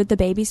include the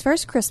Baby's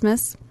First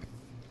Christmas,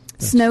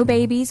 snow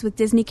babies with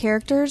Disney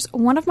characters.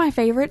 One of my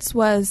favorites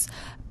was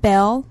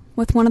Belle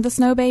with one of the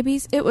snow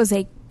babies. It was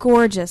a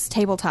gorgeous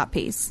tabletop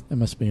piece. It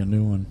must be a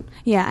new one.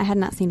 Yeah, I had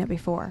not seen it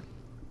before.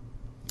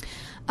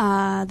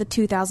 The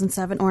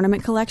 2007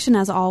 ornament collection,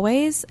 as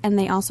always, and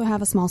they also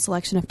have a small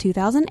selection of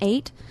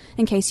 2008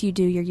 in case you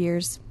do your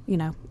years,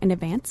 in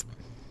advance.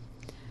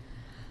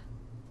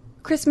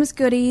 Christmas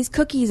goodies,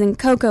 cookies and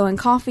cocoa and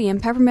coffee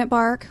and peppermint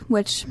bark,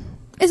 which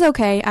is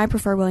okay. I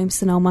prefer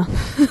Williams-Sonoma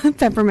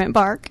peppermint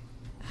bark.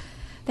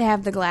 They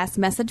have the glass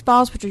message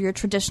balls, which are your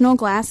traditional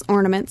glass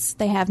ornaments.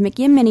 They have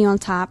Mickey and Minnie on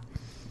top.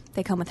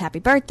 They come with happy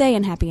birthday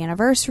and happy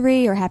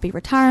anniversary or happy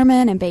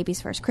retirement and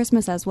baby's first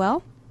Christmas as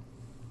well.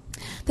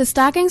 The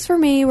stockings for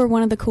me were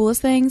one of the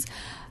coolest things.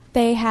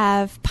 They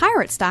have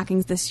pirate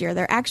stockings this year.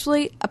 They're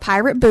actually a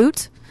pirate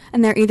boot,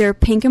 and they're either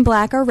pink and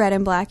black or red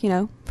and black,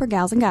 for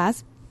gals and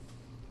guys.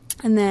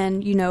 And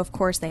then, of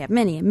course, they have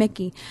Minnie and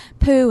Mickey,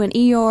 Pooh and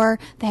Eeyore.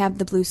 They have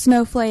the blue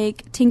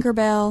snowflake,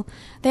 Tinkerbell.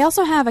 They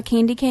also have a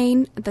candy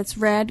cane that's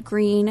red,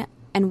 green,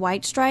 and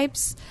white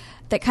stripes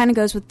that kind of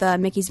goes with the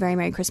Mickey's Very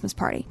Merry Christmas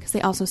Party, because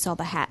they also sell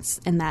the hats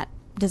in that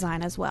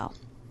design as well.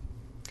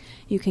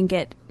 You can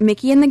get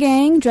Mickey and the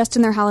gang dressed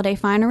in their holiday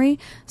finery,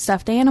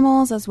 stuffed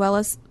animals, as well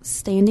as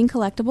standing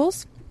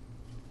collectibles.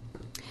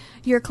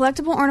 Your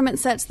collectible ornament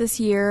sets this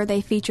year,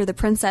 they feature the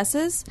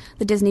princesses,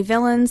 the Disney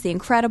villains, the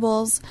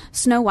Incredibles,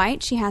 Snow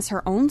White, she has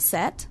her own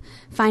set,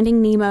 Finding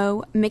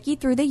Nemo, Mickey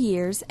Through the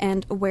Years,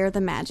 and Where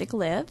the Magic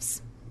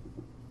Lives.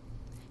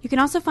 You can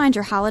also find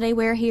your holiday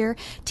wear here,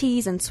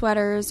 tees and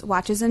sweaters,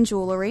 watches and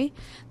jewelry.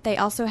 They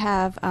also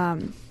have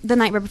the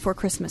Nightmare Before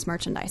Christmas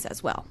merchandise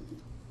as well.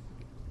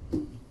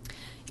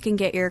 You can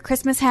get your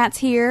Christmas hats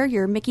here,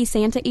 your Mickey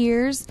Santa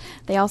ears.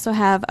 They also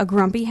have a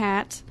Grumpy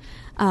hat,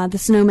 the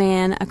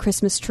snowman, a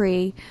Christmas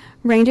tree,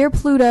 reindeer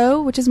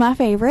Pluto, which is my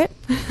favorite.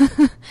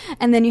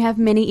 And then you have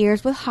Minnie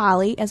ears with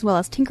Holly, as well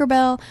as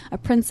Tinkerbell, a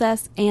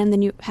princess, and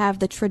then you have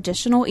the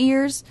traditional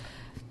ears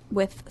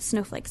with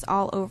snowflakes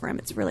all over them.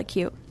 It's really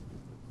cute.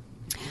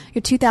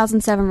 Your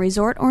 2007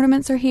 resort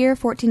ornaments are here,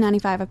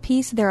 $14.95 a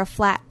piece. They're a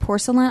flat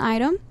porcelain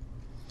item.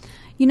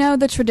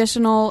 The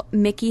traditional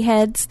Mickey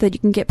heads that you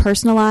can get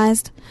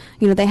personalized?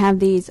 They have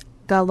these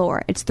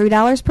galore. It's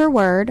 $3 per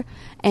word,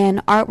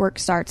 and artwork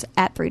starts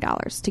at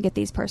 $3 to get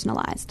these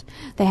personalized.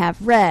 They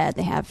have red,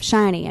 they have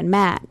shiny and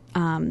matte,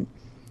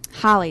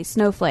 holly,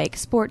 snowflake,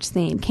 sports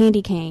theme,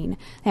 candy cane.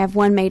 They have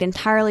one made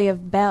entirely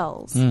of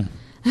bells. And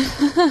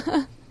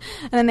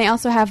then they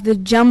also have the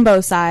jumbo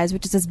size,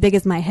 which is as big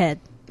as my head.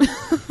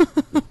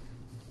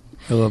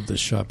 I love this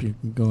shop. You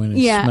can go in and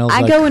yeah, smells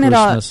I like go in it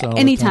all Christmas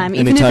anytime,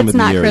 even Anytime if it's of the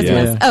not year,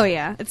 Christmas. yeah. Oh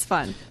yeah, it's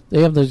fun.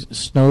 They have the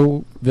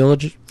Snow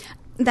Village.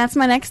 That's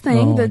my next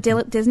thing. Oh,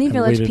 the Disney I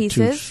Village waited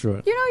too pieces.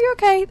 short. You're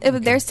okay.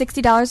 They're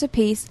 $60 a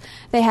piece.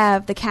 They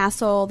have the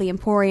castle, the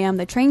Emporium,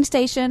 the train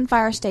station,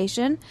 fire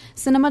station,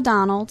 Cinema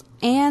Donald,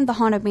 and the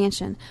Haunted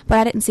Mansion. But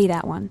I didn't see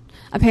that one.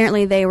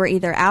 Apparently, they were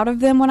either out of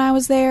them when I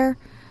was there,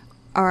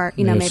 or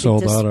They're maybe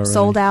sold just out already.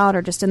 sold out,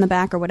 or just in the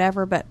back, or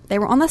whatever. But they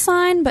were on the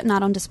sign, but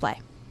not on display.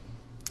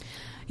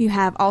 You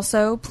have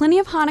also plenty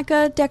of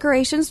Hanukkah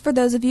decorations for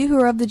those of you who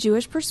are of the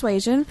Jewish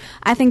persuasion.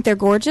 I think they're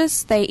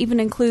gorgeous. They even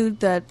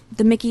include the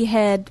Mickey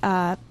head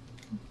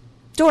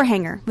door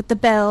hanger with the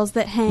bells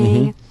that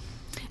hang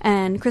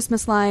and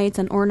Christmas lights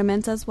and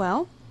ornaments as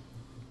well.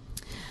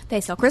 They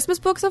sell Christmas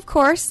books, of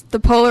course. The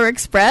Polar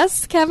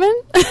Express, Kevin.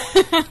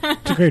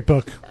 It's a great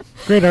book.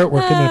 Great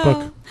artwork in that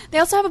book. They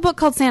also have a book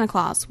called Santa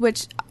Claus,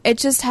 which it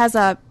just has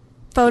a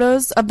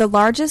photos of the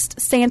largest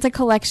Santa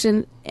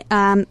collection,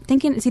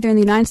 thinking it's either in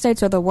the United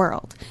States or the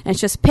world. And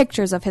it's just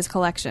pictures of his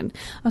collection.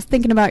 I was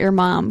thinking about your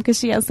mom because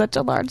she has such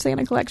a large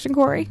Santa collection,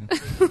 Corey.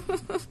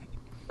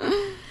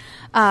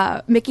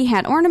 Mickey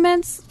hat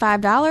ornaments,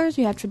 $5.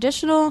 You have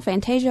traditional,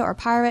 Fantasia, or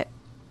pirate.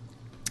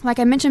 Like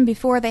I mentioned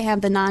before, they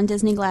have the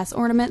non-Disney glass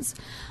ornaments.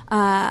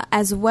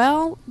 As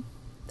well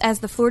as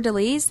the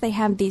fleur-de-lis, they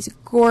have these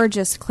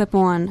gorgeous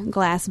clip-on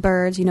glass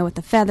birds, with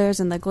the feathers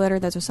and the glitter.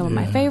 Those are some of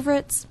my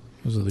favorites.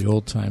 Those are the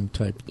old-time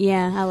type.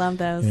 Yeah, I love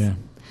those. Yeah.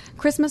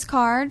 Christmas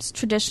cards,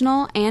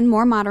 traditional and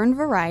more modern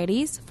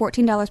varieties,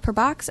 $14 per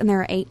box, and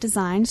there are 8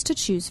 designs to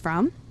choose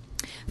from.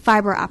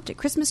 Fiber optic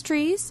Christmas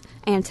trees,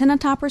 antenna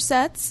topper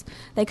sets.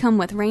 They come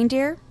with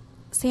reindeer,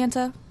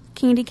 Santa,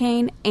 candy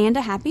cane, and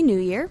a Happy New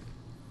Year.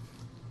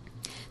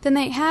 Then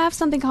they have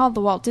something called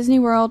the Walt Disney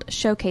World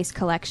Showcase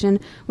Collection,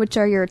 which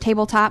are your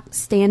tabletop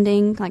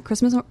standing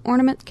Christmas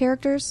ornament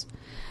characters.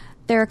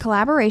 They're a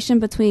collaboration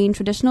between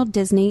traditional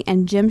Disney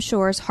and Jim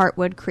Shore's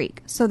Heartwood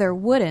Creek. So they're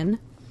wooden.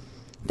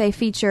 They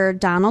feature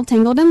Donald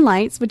tangled in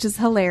lights, which is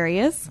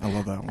hilarious. I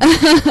love that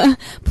one.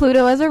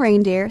 Pluto as a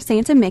reindeer,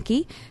 Santa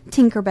Mickey,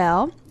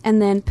 Tinkerbell,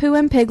 and then Pooh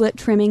and Piglet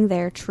trimming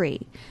their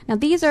tree. Now,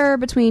 these are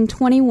between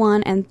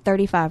 $21 and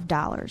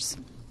 $35.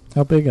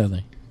 How big are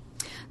they?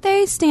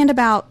 They stand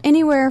about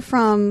anywhere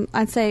from,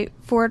 I'd say,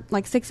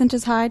 6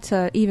 inches high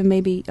to even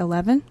maybe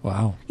 11.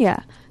 Wow.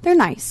 Yeah, they're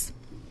nice.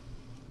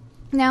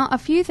 Now, a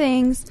few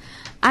things.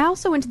 I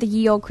also went to the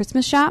Ye Olde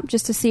Christmas shop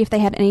just to see if they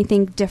had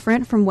anything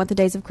different from what the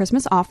Days of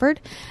Christmas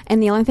offered.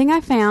 And the only thing I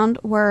found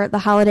were the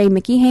holiday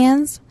Mickey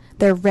hands.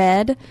 They're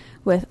red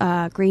with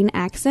green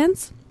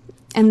accents.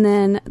 And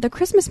then the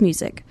Christmas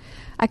music.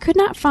 I could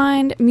not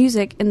find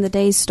music in the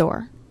Days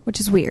store, which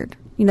is weird.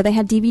 They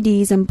had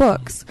DVDs and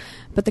books.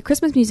 But the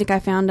Christmas music I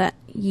found at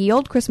Ye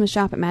Olde Christmas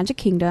shop at Magic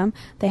Kingdom.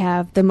 They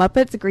have the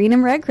Muppets Green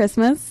and Red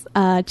Christmas,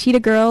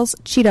 Cheetah Girls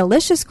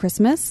Cheetah-licious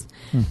Christmas,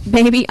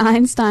 Baby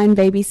Einstein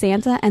Baby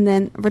Santa, and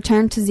then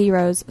Return to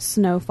Zero's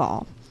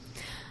Snowfall.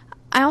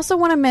 I also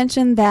want to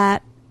mention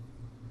that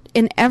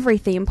in every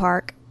theme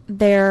park,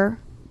 they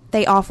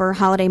offer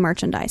holiday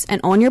merchandise.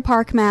 And on your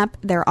park map,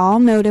 they're all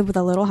noted with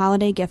a little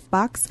holiday gift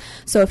box.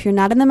 So if you're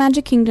not in the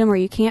Magic Kingdom or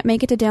you can't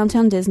make it to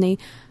Downtown Disney,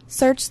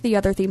 search the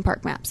other theme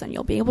park maps and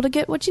you'll be able to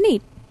get what you need.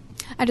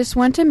 I just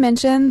want to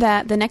mention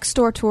that the next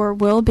store tour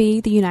will be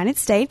the United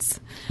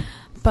States,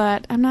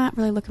 but I'm not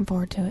really looking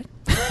forward to it.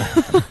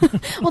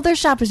 Well, their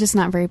shop is just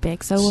not very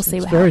big, so we'll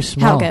see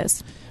how it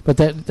goes. But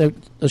the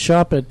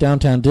shop at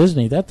Downtown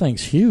Disney, that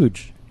thing's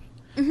huge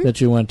that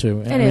you went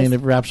to. It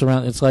wraps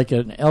around. It's like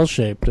an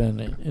L-shaped,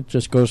 and it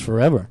just goes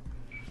forever.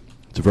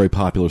 It's a very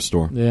popular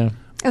store. Yeah.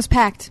 It was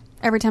packed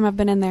every time I've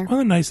been in there. One of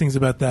the nice things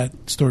about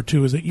that store,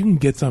 too, is that you can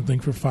get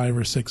something for $5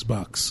 or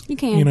 $6. You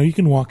can. You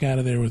can walk out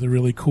of there with a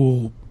really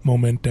cool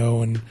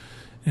memento and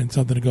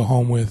something to go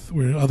home with,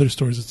 where other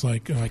stores it's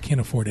like, I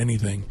can't afford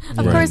anything.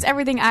 Of course,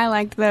 everything I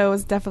liked, though,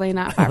 was definitely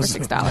not $5 or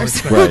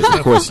 $6. Right,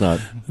 of course not.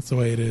 That's the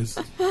way it is.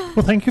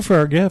 Well, thank you for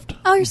our gift.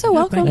 Oh, you're so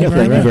welcome. Thank you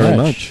Thank you very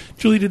much.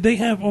 Julie, did they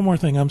have, one more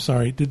thing, I'm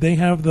sorry, did they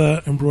have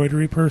the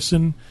embroidery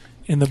person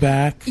in the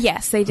back?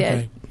 Yes, they did.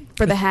 Okay.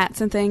 For the hats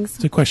and things.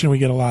 It's a question we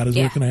get a lot, is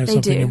where can I have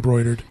something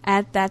embroidered?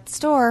 At that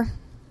store,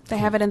 they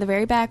have it in the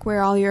very back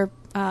where all your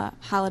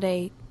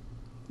holiday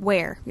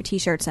wear, your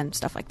T-shirts and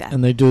stuff like that.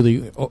 And they do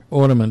the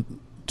ornament,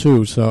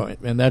 too,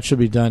 and that should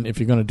be done. If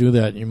you're going to do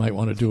that, you might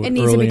want to do it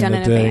needs to be early done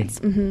in the day. advance.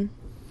 Mm-hmm.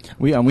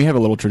 We have a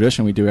little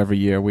tradition we do every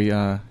year. We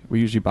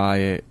usually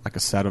buy a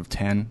set of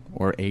 10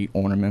 or 8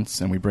 ornaments,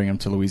 and we bring them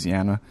to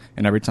Louisiana.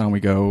 And every time we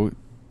go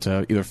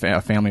to either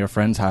a family or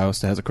friend's house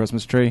that has a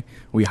Christmas tree,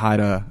 we hide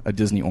a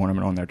Disney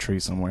ornament on their tree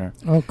somewhere.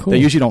 Oh, cool. They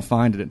usually don't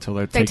find it until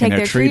they're taking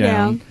their tree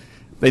down.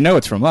 They know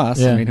it's from us.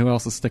 Yeah. I mean, who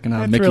else is sticking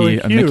a That's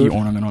a Mickey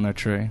ornament on their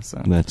tree?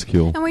 So That's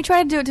cool. And we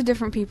try to do it to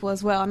different people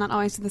as well, not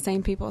always to the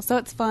same people. So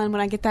it's fun when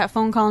I get that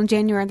phone call in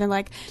January. They're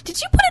like, "Did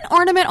you put an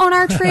ornament on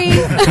our tree?"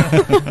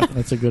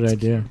 That's a good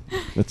idea.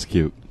 That's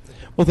cute.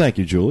 Well, thank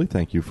you, Julie.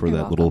 Thank you for You're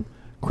that welcome. little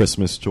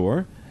Christmas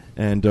tour.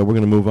 And we're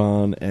going to move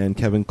on, and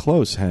Kevin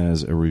Close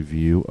has a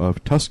review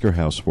of Tusker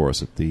House for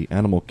us at the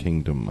Animal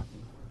Kingdom.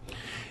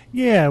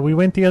 Yeah, we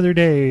went the other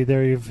day.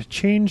 They've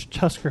changed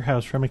Tusker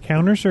House from a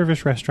counter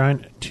service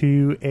restaurant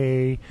to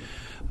a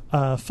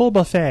full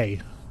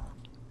buffet,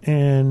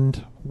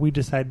 and we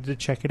decided to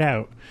check it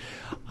out.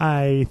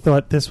 I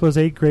thought this was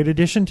a great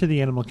addition to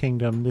the Animal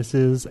Kingdom. This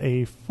is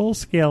a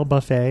full-scale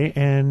buffet,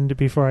 and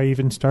before I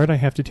even start, I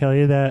have to tell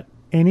you that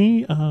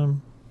any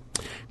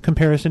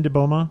comparison to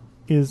Boma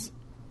is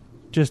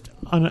just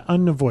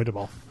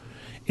unavoidable.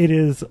 It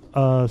is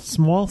a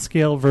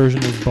small-scale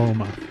version of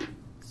Boma.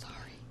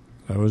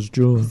 That was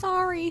Julie.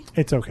 Sorry.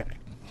 It's okay.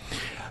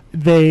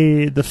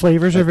 The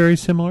flavors are very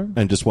similar.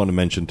 And just want to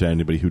mention to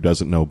anybody who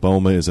doesn't know,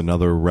 Boma is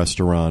another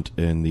restaurant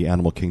in the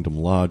Animal Kingdom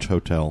Lodge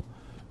Hotel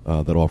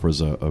that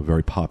offers a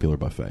very popular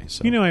buffet.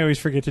 So. I always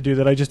forget to do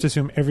that. I just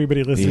assume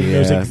everybody listening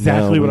knows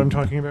exactly what I'm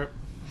talking about.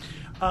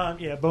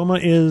 Boma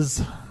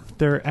is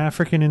their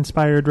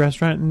African-inspired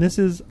restaurant, and this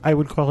is, I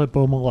would call it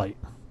Boma Light.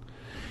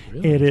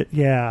 Really?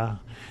 Yeah.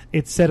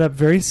 It's set up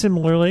very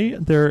similarly.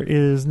 There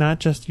is not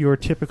just your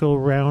typical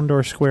round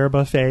or square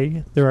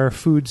buffet. There are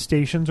food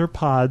stations or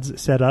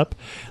pods set up.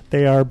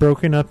 They are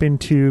broken up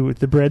into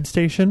the bread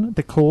station,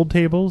 the cold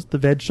tables, the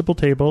vegetable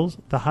tables,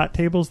 the hot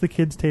tables, the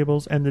kids'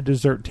 tables, and the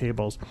dessert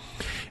tables.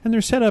 And they're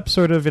set up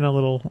sort of in a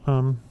little...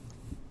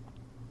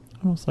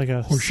 almost like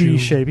a horseshoe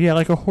C shape. Yeah,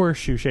 like a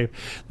horseshoe shape.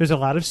 There's a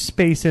lot of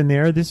space in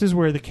there. This is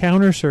where the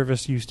counter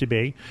service used to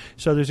be.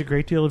 So there's a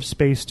great deal of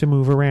space to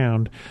move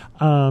around.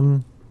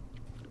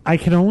 I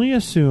can only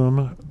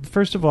assume,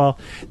 first of all,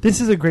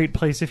 this is a great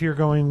place if you're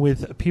going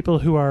with people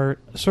who are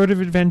sort of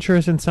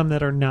adventurous and some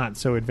that are not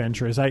so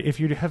adventurous. If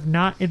you have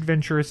not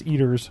adventurous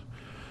eaters,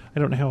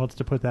 I don't know how else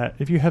to put that.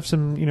 If you have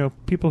some,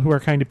 people who are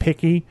kind of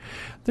picky,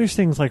 there's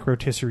things like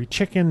rotisserie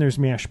chicken, there's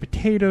mashed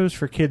potatoes.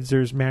 For kids,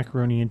 there's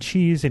macaroni and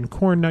cheese and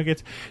corn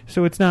nuggets.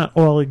 So it's not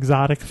all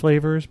exotic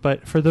flavors,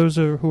 but for those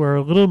who are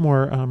a little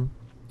more...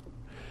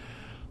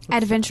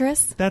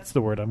 adventurous? That's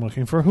the word I'm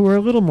looking for. Who are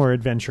a little more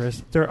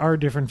adventurous, there are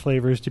different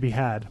flavors to be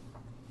had.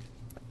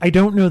 I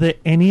don't know that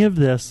any of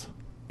this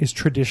is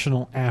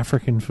traditional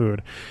African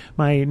food.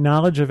 My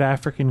knowledge of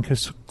African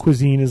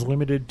cuisine is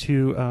limited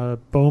to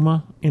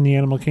Boma in the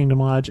Animal Kingdom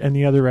Lodge and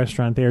the other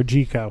restaurant there,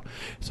 Jiko.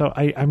 So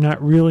I'm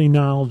not really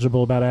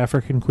knowledgeable about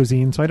African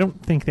cuisine, so I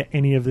don't think that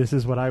any of this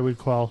is what I would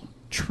call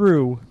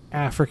true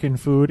African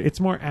food. It's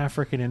more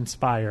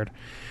African-inspired.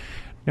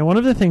 Now, one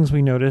of the things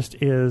we noticed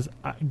is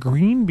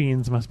green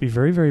beans must be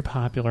very, very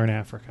popular in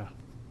Africa.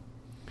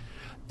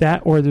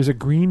 That, or there's a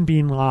green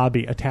bean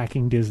lobby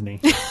attacking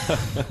Disney.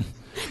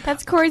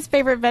 That's Corey's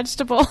favorite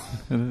vegetable.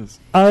 It is.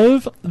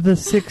 Of the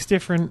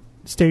 7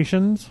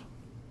 stations,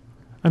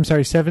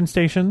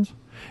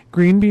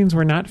 green beans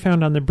were not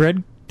found on the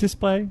bread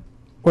display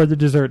or the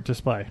dessert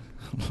display.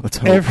 Let's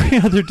hope. Every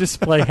other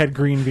display had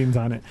green beans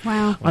on it.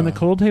 Wow. On the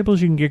cold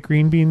tables, you can get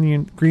green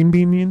beans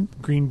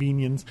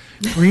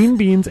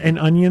and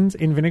onions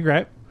in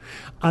vinaigrette.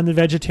 On the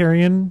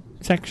vegetarian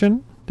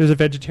section, there's a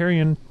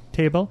vegetarian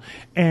table,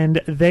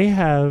 and they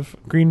have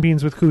green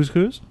beans with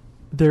couscous.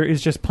 There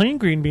is just plain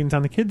green beans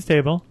on the kids'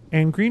 table,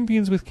 and green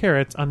beans with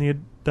carrots on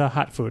the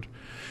hot food.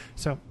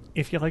 So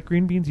if you like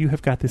green beans, you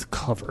have got this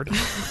covered.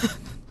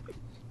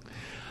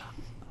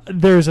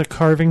 There's a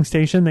carving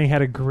station. They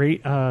had a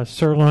great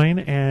sirloin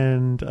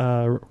and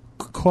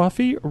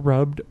coffee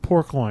rubbed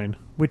pork loin,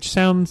 which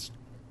sounds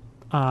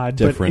odd,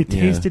 different, but it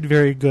tasted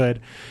very good.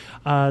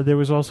 There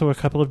was also a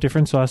couple of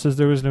different sauces.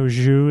 There was no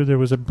jus, there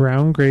was a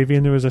brown gravy,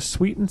 and there was a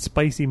sweet and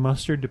spicy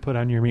mustard to put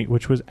on your meat,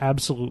 which was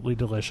absolutely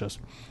delicious.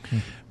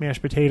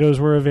 Mashed potatoes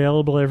were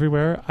available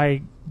everywhere.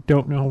 I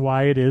don't know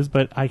why it is,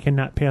 but I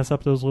cannot pass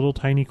up those little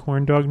tiny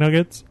corn dog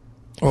nuggets.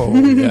 Oh,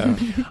 yeah.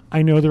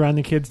 I know they're on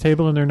the kids'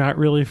 table and they're not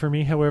really for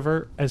me.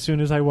 However, as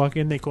soon as I walk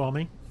in, they call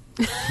me.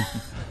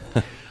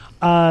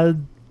 I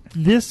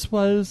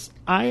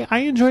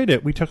enjoyed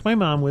it. We took my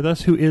mom with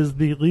us, who is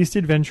the least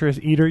adventurous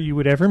eater you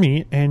would ever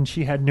meet, and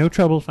she had no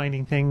trouble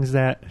finding things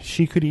that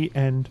she could eat,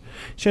 and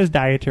she has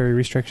dietary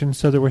restrictions,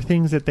 so there were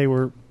things that there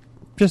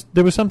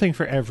was something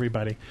for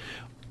everybody.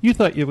 You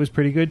thought it was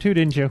pretty good too,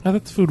 didn't you? I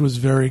thought the food was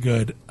very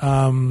good.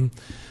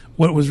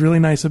 What was really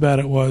nice about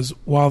it was,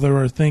 while there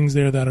are things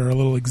there that are a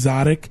little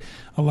exotic,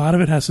 a lot of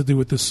it has to do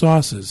with the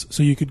sauces.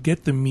 So you could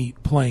get the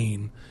meat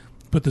plain,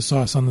 put the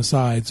sauce on the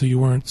side, so you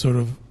weren't sort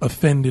of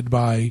offended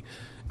by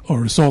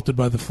or assaulted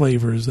by the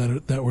flavors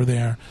that were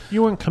there.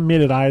 You weren't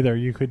committed either.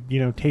 You could,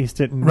 taste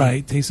it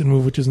and taste and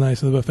move, which is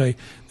nice in the buffet.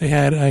 They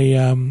had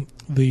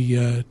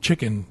the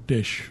chicken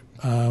dish.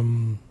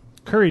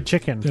 Curried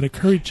chicken. They had a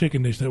curried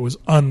chicken dish that was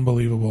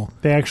unbelievable.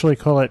 They actually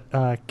call it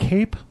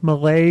Cape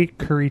Malay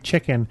curry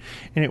chicken,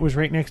 and it was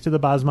right next to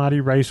the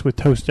basmati rice with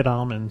toasted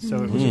almonds.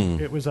 So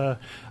it was a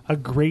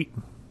great.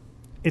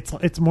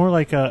 It's more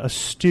like a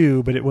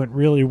stew, but it went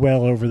really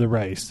well over the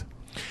rice.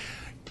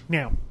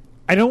 Now,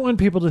 I don't want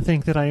people to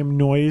think that I am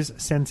noise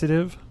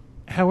sensitive.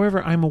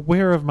 However, I'm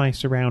aware of my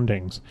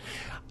surroundings.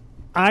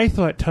 I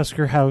thought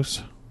Tusker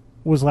House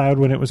was loud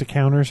when it was a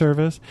counter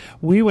service.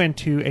 We went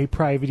to a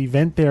private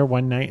event there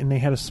one night, and they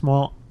had a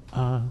small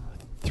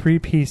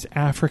 3-piece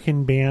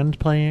African band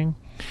playing,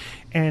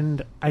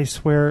 and I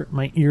swear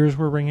my ears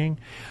were ringing.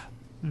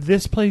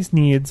 This place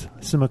needs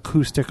some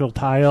acoustical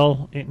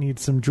tile. It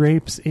needs some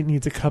drapes. It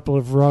needs a couple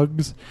of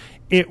rugs.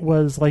 It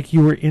was like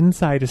you were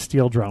inside a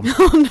steel drum.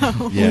 Oh,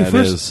 no. Yeah, it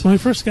is. When I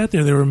first got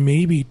there were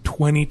maybe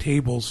 20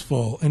 tables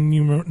full. And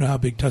you know how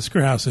big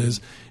Tusker House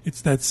is.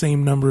 It's that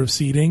same number of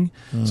seating.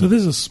 So this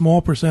is a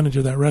small percentage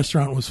of that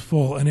restaurant was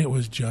full, and it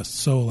was just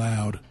so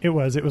loud. It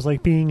was. It was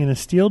like being in a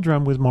steel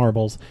drum with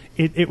marbles.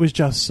 It was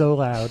just so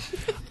loud.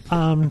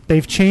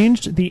 They've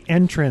changed the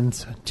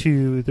entrance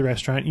to the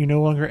restaurant. You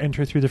no longer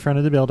enter through the front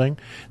of the building.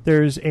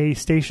 There's a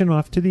station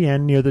off to the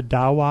end near the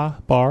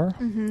Dawa bar,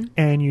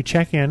 and you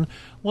check in.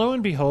 Lo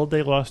and behold,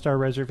 they lost our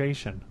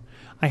reservation.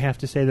 I have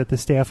to say that the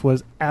staff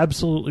was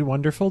absolutely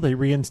wonderful. They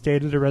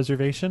reinstated a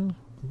reservation,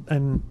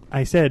 and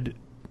I said,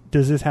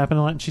 "Does this happen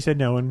a lot?" And she said,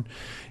 "No." And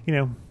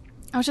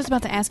I was just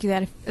about to ask you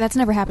that. If that's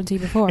never happened to you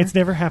before. It's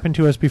never happened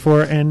to us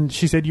before, and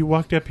she said you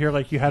walked up here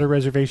like you had a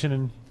reservation,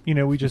 and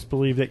we just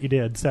believe that you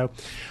did. So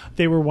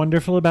they were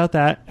wonderful about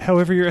that.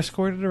 However, you're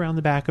escorted around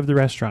the back of the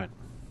restaurant.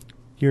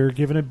 You're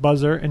given a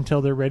buzzer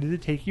until they're ready to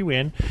take you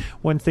in.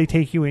 Once they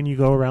take you in, you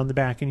go around the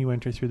back and you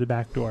enter through the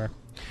back door.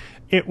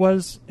 It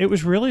was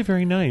really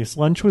very nice.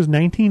 Lunch was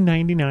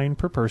 $19.99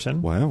 per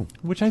person. Wow.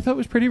 Which I thought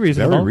was pretty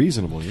reasonable. Very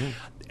reasonable,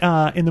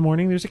 yeah. In the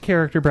morning, there's a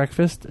character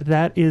breakfast.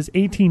 That is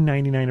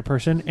 $18.99 a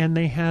person, and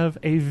they have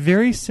a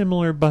very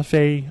similar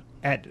buffet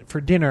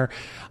for dinner.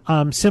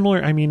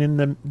 Similar, I mean,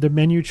 in the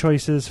menu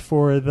choices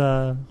for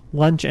the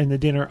lunch and the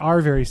dinner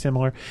are very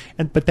similar,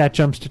 but that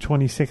jumps to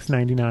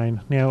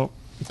 $26.99. Now,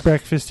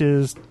 breakfast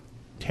is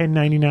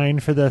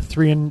 $10.99 for the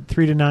 3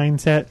 to 9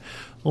 set.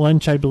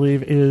 Lunch, I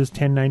believe, is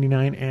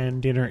 $10.99,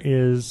 and dinner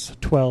is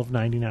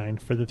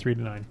 $12.99 for the 3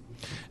 to 9.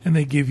 And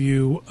they give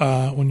you,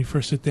 when you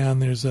first sit down,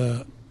 there's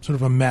a sort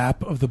of a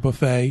map of the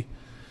buffet.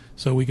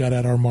 So we got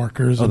out our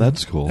markers. Oh,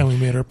 that's cool. And we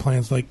made our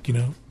plans like,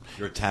 Your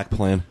attack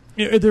plan?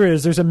 Yeah,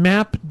 there's a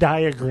map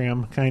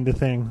diagram kind of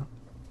thing.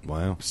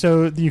 Wow.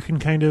 So you can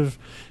kind of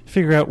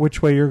figure out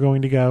which way you're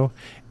going to go.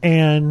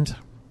 And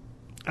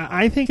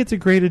I think it's a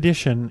great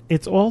addition.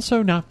 It's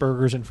also not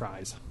burgers and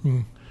fries.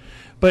 Mm.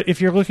 But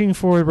if you're looking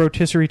for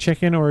rotisserie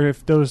chicken, or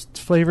if those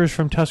flavors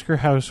from Tusker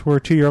House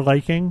were to your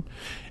liking,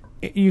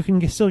 you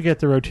can still get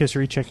the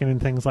rotisserie chicken and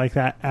things like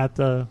that at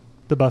the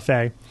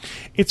buffet.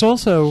 It's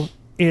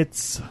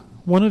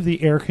one of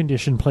the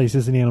air-conditioned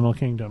places in Animal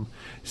Kingdom.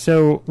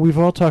 So we've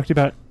all talked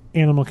about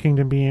Animal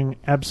Kingdom being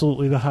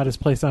absolutely the hottest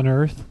place on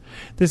Earth.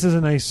 This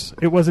is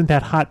it wasn't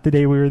that hot the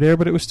day we were there,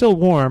 but it was still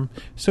warm,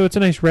 so it's a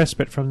nice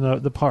respite from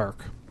the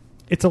park.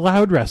 It's a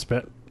loud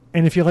respite,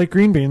 and if you like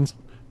green beans,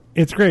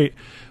 it's great,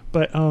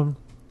 but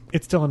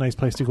it's still a nice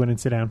place to go in and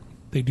sit down.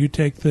 They do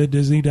take the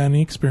Disney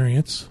dining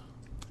experience.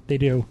 They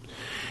do.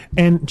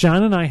 And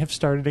John and I have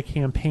started a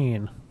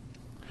campaign.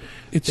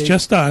 It's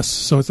just us,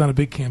 so it's not a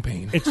big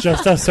campaign. It's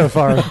just us so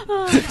far.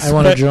 I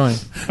want to join.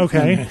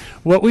 Okay.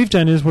 What we've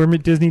done is we're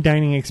Disney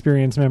Dining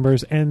Experience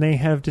members, and they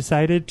have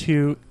decided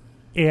to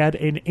add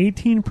an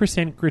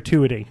 18%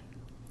 gratuity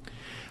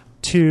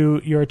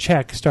to your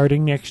check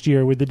starting next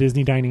year with the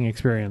Disney Dining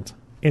Experience.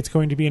 It's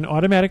going to be an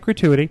automatic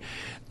gratuity.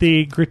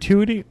 The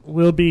gratuity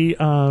will be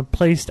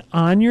placed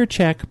on your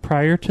check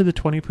prior to the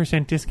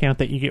 20% discount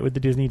that you get with the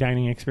Disney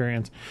Dining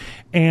Experience.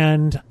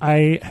 And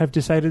I have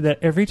decided that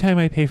every time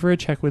I pay for a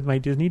check with my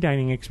Disney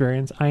Dining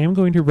Experience, I am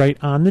going to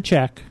write on the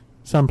check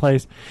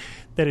someplace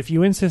that if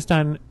you insist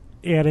on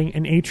adding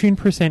an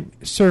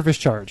 18% service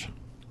charge,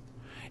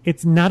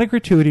 it's not a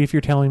gratuity if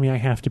you're telling me I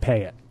have to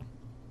pay it.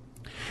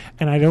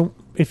 And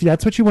if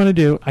that's what you want to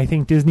do, I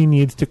think Disney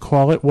needs to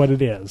call it what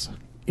it is.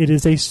 It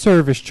is a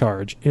service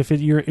charge. If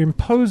you're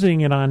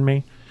imposing it on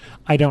me,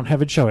 I don't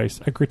have a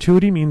choice. A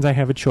gratuity means I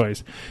have a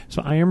choice.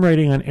 So I am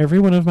writing on every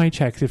one of my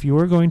checks, if you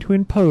are going to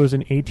impose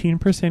an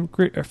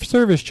 18%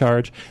 service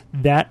charge,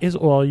 that is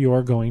all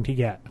you're going to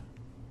get.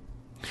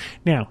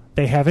 Now,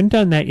 they haven't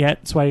done that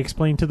yet, so I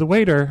explained to the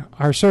waiter,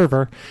 our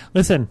server,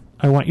 listen,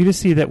 I want you to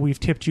see that we've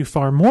tipped you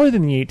far more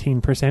than the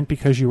 18%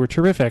 because you were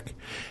terrific.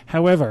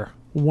 However,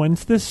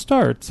 once this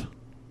starts,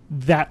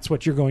 that's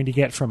what you're going to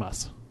get from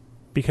us,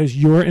 because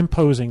you're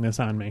imposing this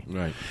on me.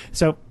 Right.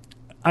 So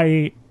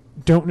I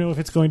don't know if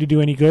it's going to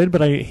do any good,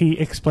 but he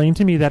explained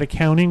to me that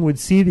accounting would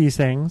see these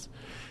things,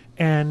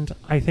 and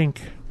I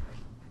think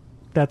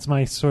that's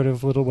my sort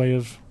of little way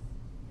of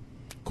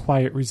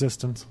quiet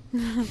resistance.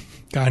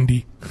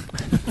 Gandhi.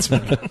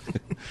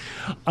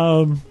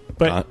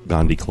 But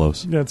Gandhi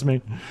close. That's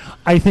me.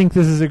 I think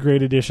this is a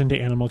great addition to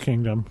Animal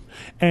Kingdom.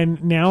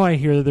 And now I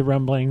hear the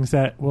rumblings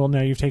that, well,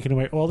 now you've taken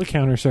away all the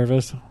counter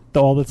service.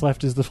 All that's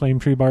left is the Flame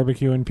Tree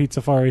Barbecue and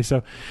Pizza Safari.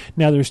 So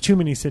now there's too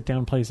many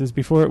sit-down places.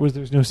 Before it was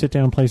there's no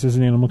sit-down places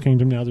in Animal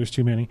Kingdom. Now there's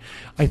too many.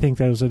 I think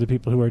those are the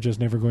people who are just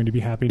never going to be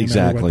happy no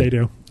matter what they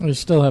do. We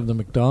still have the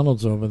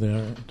McDonald's over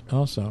there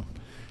also.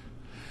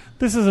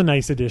 This is a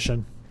nice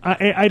addition.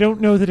 I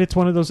don't know that it's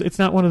one of those. It's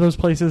not one of those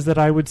places that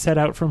I would set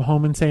out from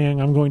home and saying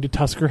I'm going to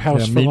Tusker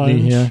House for meet lunch.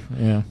 Me here.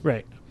 Yeah,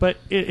 right. But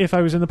if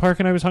I was in the park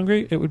and I was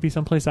hungry, it would be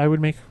someplace I would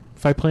make.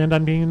 If I planned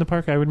on being in the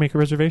park, I would make a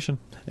reservation.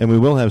 And we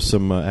will have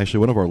some. Actually,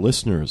 one of our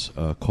listeners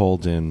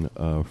called in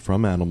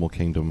from Animal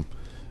Kingdom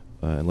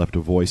and left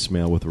a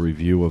voicemail with a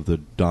review of the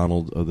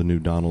new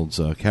Donald's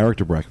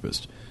character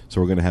breakfast. So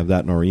we're going to have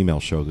that in our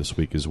email show this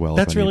week as well.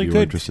 That's if any really of you good.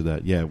 are interested in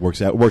that. Yeah, it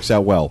works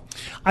out well.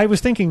 I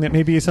was thinking that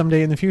maybe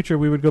someday in the future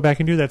we would go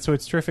back and do that. So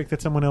it's terrific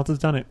that someone else has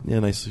done it. Yeah,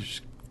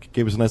 nice.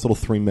 Gave us a nice little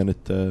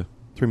 3-minute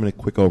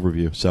quick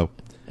overview. So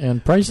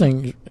and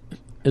pricing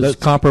is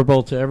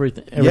comparable to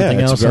everything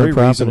else it's very on the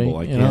property.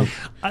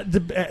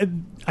 reasonable.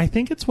 I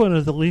think it's one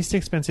of the least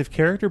expensive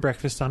character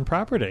breakfasts on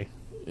property.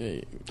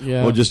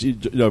 Yeah. Well, just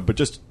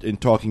in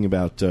talking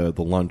about the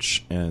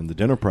lunch and the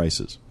dinner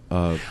prices,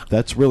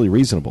 that's really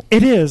reasonable.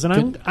 It is,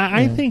 and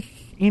I think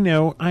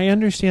I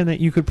understand that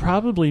you could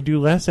probably do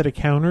less at a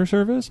counter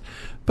service,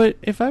 but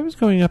if I was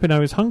going up and I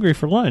was hungry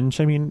for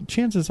lunch, I mean,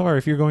 chances are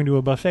if you're going to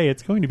a buffet,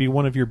 it's going to be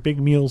one of your big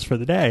meals for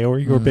the day or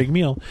your big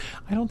meal.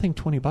 I don't think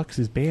 $20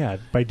 is bad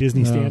by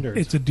Disney standards.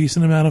 It's a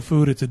decent amount of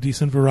food. It's a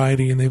decent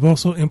variety, and they've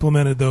also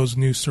implemented those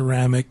new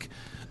ceramic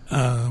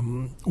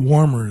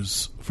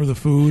warmers for the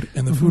food,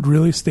 and the food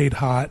really stayed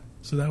hot.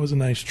 So that was a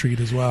nice treat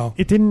as well.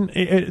 It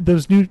didn't.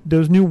 Those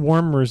new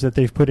warmers that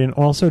they've put in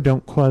also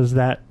don't cause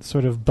that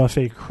sort of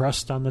buffet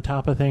crust on the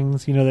top of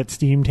things. That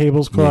steam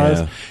tables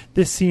cause. Yeah.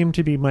 This seemed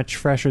to be much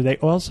fresher. They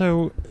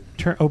also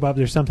turn. Oh, Bob,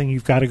 there's something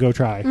you've got to go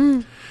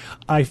try.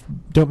 I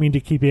don't mean to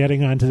keep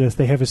adding on to this.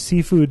 They have a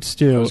seafood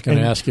stew. I was going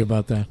to ask you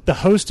about that. The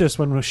hostess,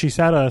 when she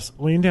sat us,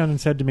 leaned down and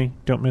said to me,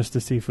 "Don't miss the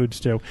seafood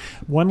stew."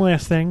 One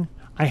last thing.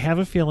 I have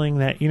a feeling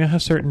that how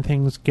certain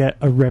things get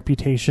a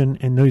reputation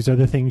and those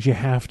other things you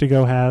have to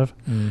go have.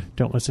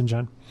 Don't listen,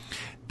 John.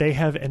 They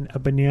have a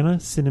banana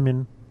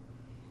cinnamon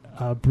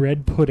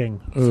bread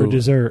pudding for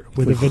dessert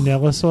with a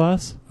vanilla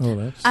sauce.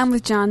 I'm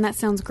with John. That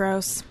sounds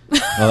gross.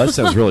 Oh, that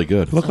sounds really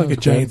good. It looked like a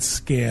giant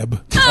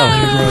scab.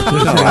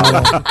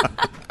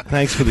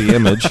 Thanks for the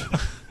image.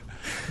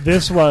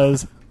 This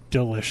was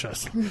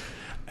delicious.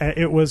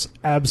 It was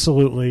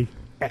absolutely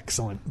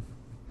excellent.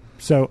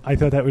 So I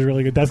thought that was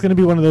really good. That's going to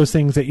be one of those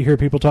things that you hear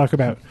people talk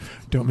about.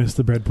 Don't miss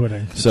the bread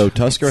pudding. So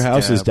Tusker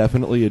House is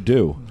definitely a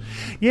do.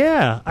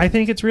 Yeah, I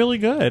think it's really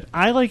good.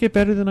 I like it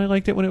better than I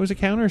liked it when it was a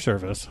counter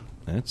service.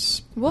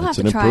 We'll have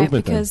to try it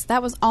because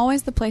that was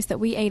always the place that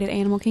we ate at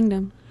Animal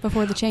Kingdom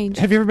before the change.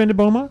 Have you ever been to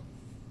Boma?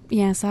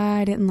 Yes,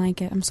 I didn't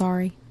like it. I'm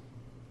sorry.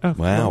 Oh,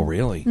 wow,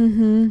 really?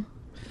 Mm-hmm.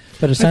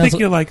 But it I think sounds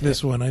you'll like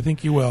this one. I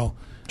think you will.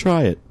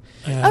 Try it.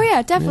 Oh,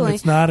 yeah, definitely.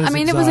 It's not as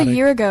it was a exotic.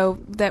 year ago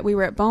that we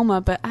were at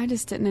Boma, but I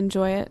just didn't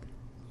enjoy it.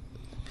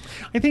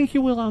 I think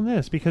you will on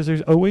this because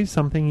there's always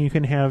something you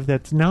can have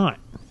that's not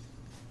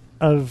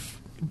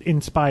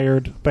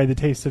inspired by the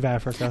taste of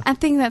Africa. I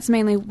think that's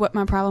mainly what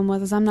my problem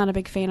was, is I'm not a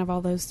big fan of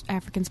all those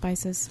African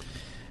spices.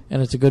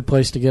 and it's a good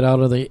place to get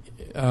out of the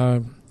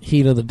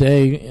heat of the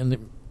day in the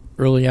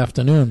early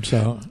afternoon.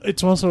 So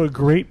it's also a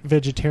great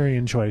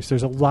vegetarian choice.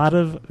 There's a lot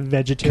of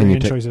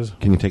vegetarian choices.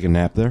 Can you take a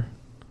nap there?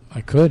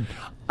 I could.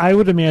 I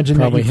would imagine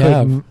Probably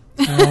that you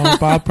have. Oh,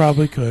 Bob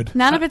probably could.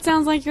 None of it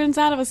sounds like you're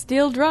inside of a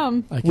steel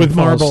drum. I can With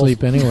fall marbles.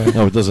 asleep anyway.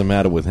 No, it doesn't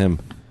matter with him.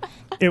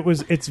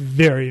 It's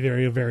very,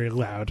 very, very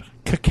loud.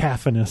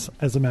 Cacophonous,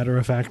 as a matter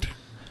of fact.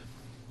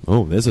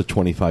 Oh, there's a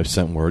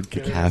 25-cent word,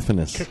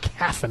 cacophonous.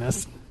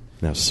 Cacophonous.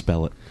 Now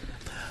spell it.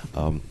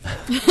 No.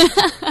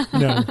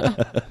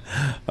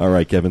 All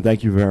right, Kevin,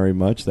 thank you very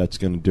much. That's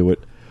going to do it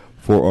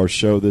for our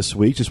show this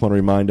week. Just want to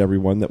remind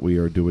everyone that we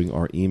are doing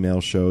our email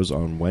shows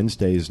on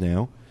Wednesdays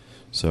now.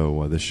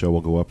 So this show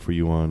will go up for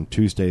you on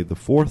Tuesday the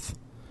 4th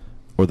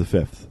or the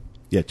 5th.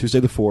 Yeah, Tuesday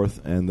the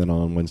 4th, and then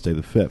on Wednesday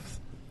the 5th,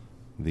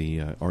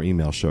 our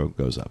email show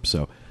goes up.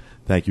 So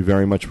thank you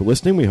very much for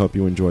listening. We hope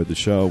you enjoyed the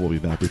show. We'll be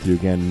back with you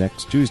again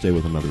next Tuesday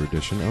with another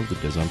edition of the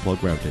Diz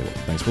Unplugged Roundtable.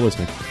 Thanks for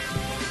listening.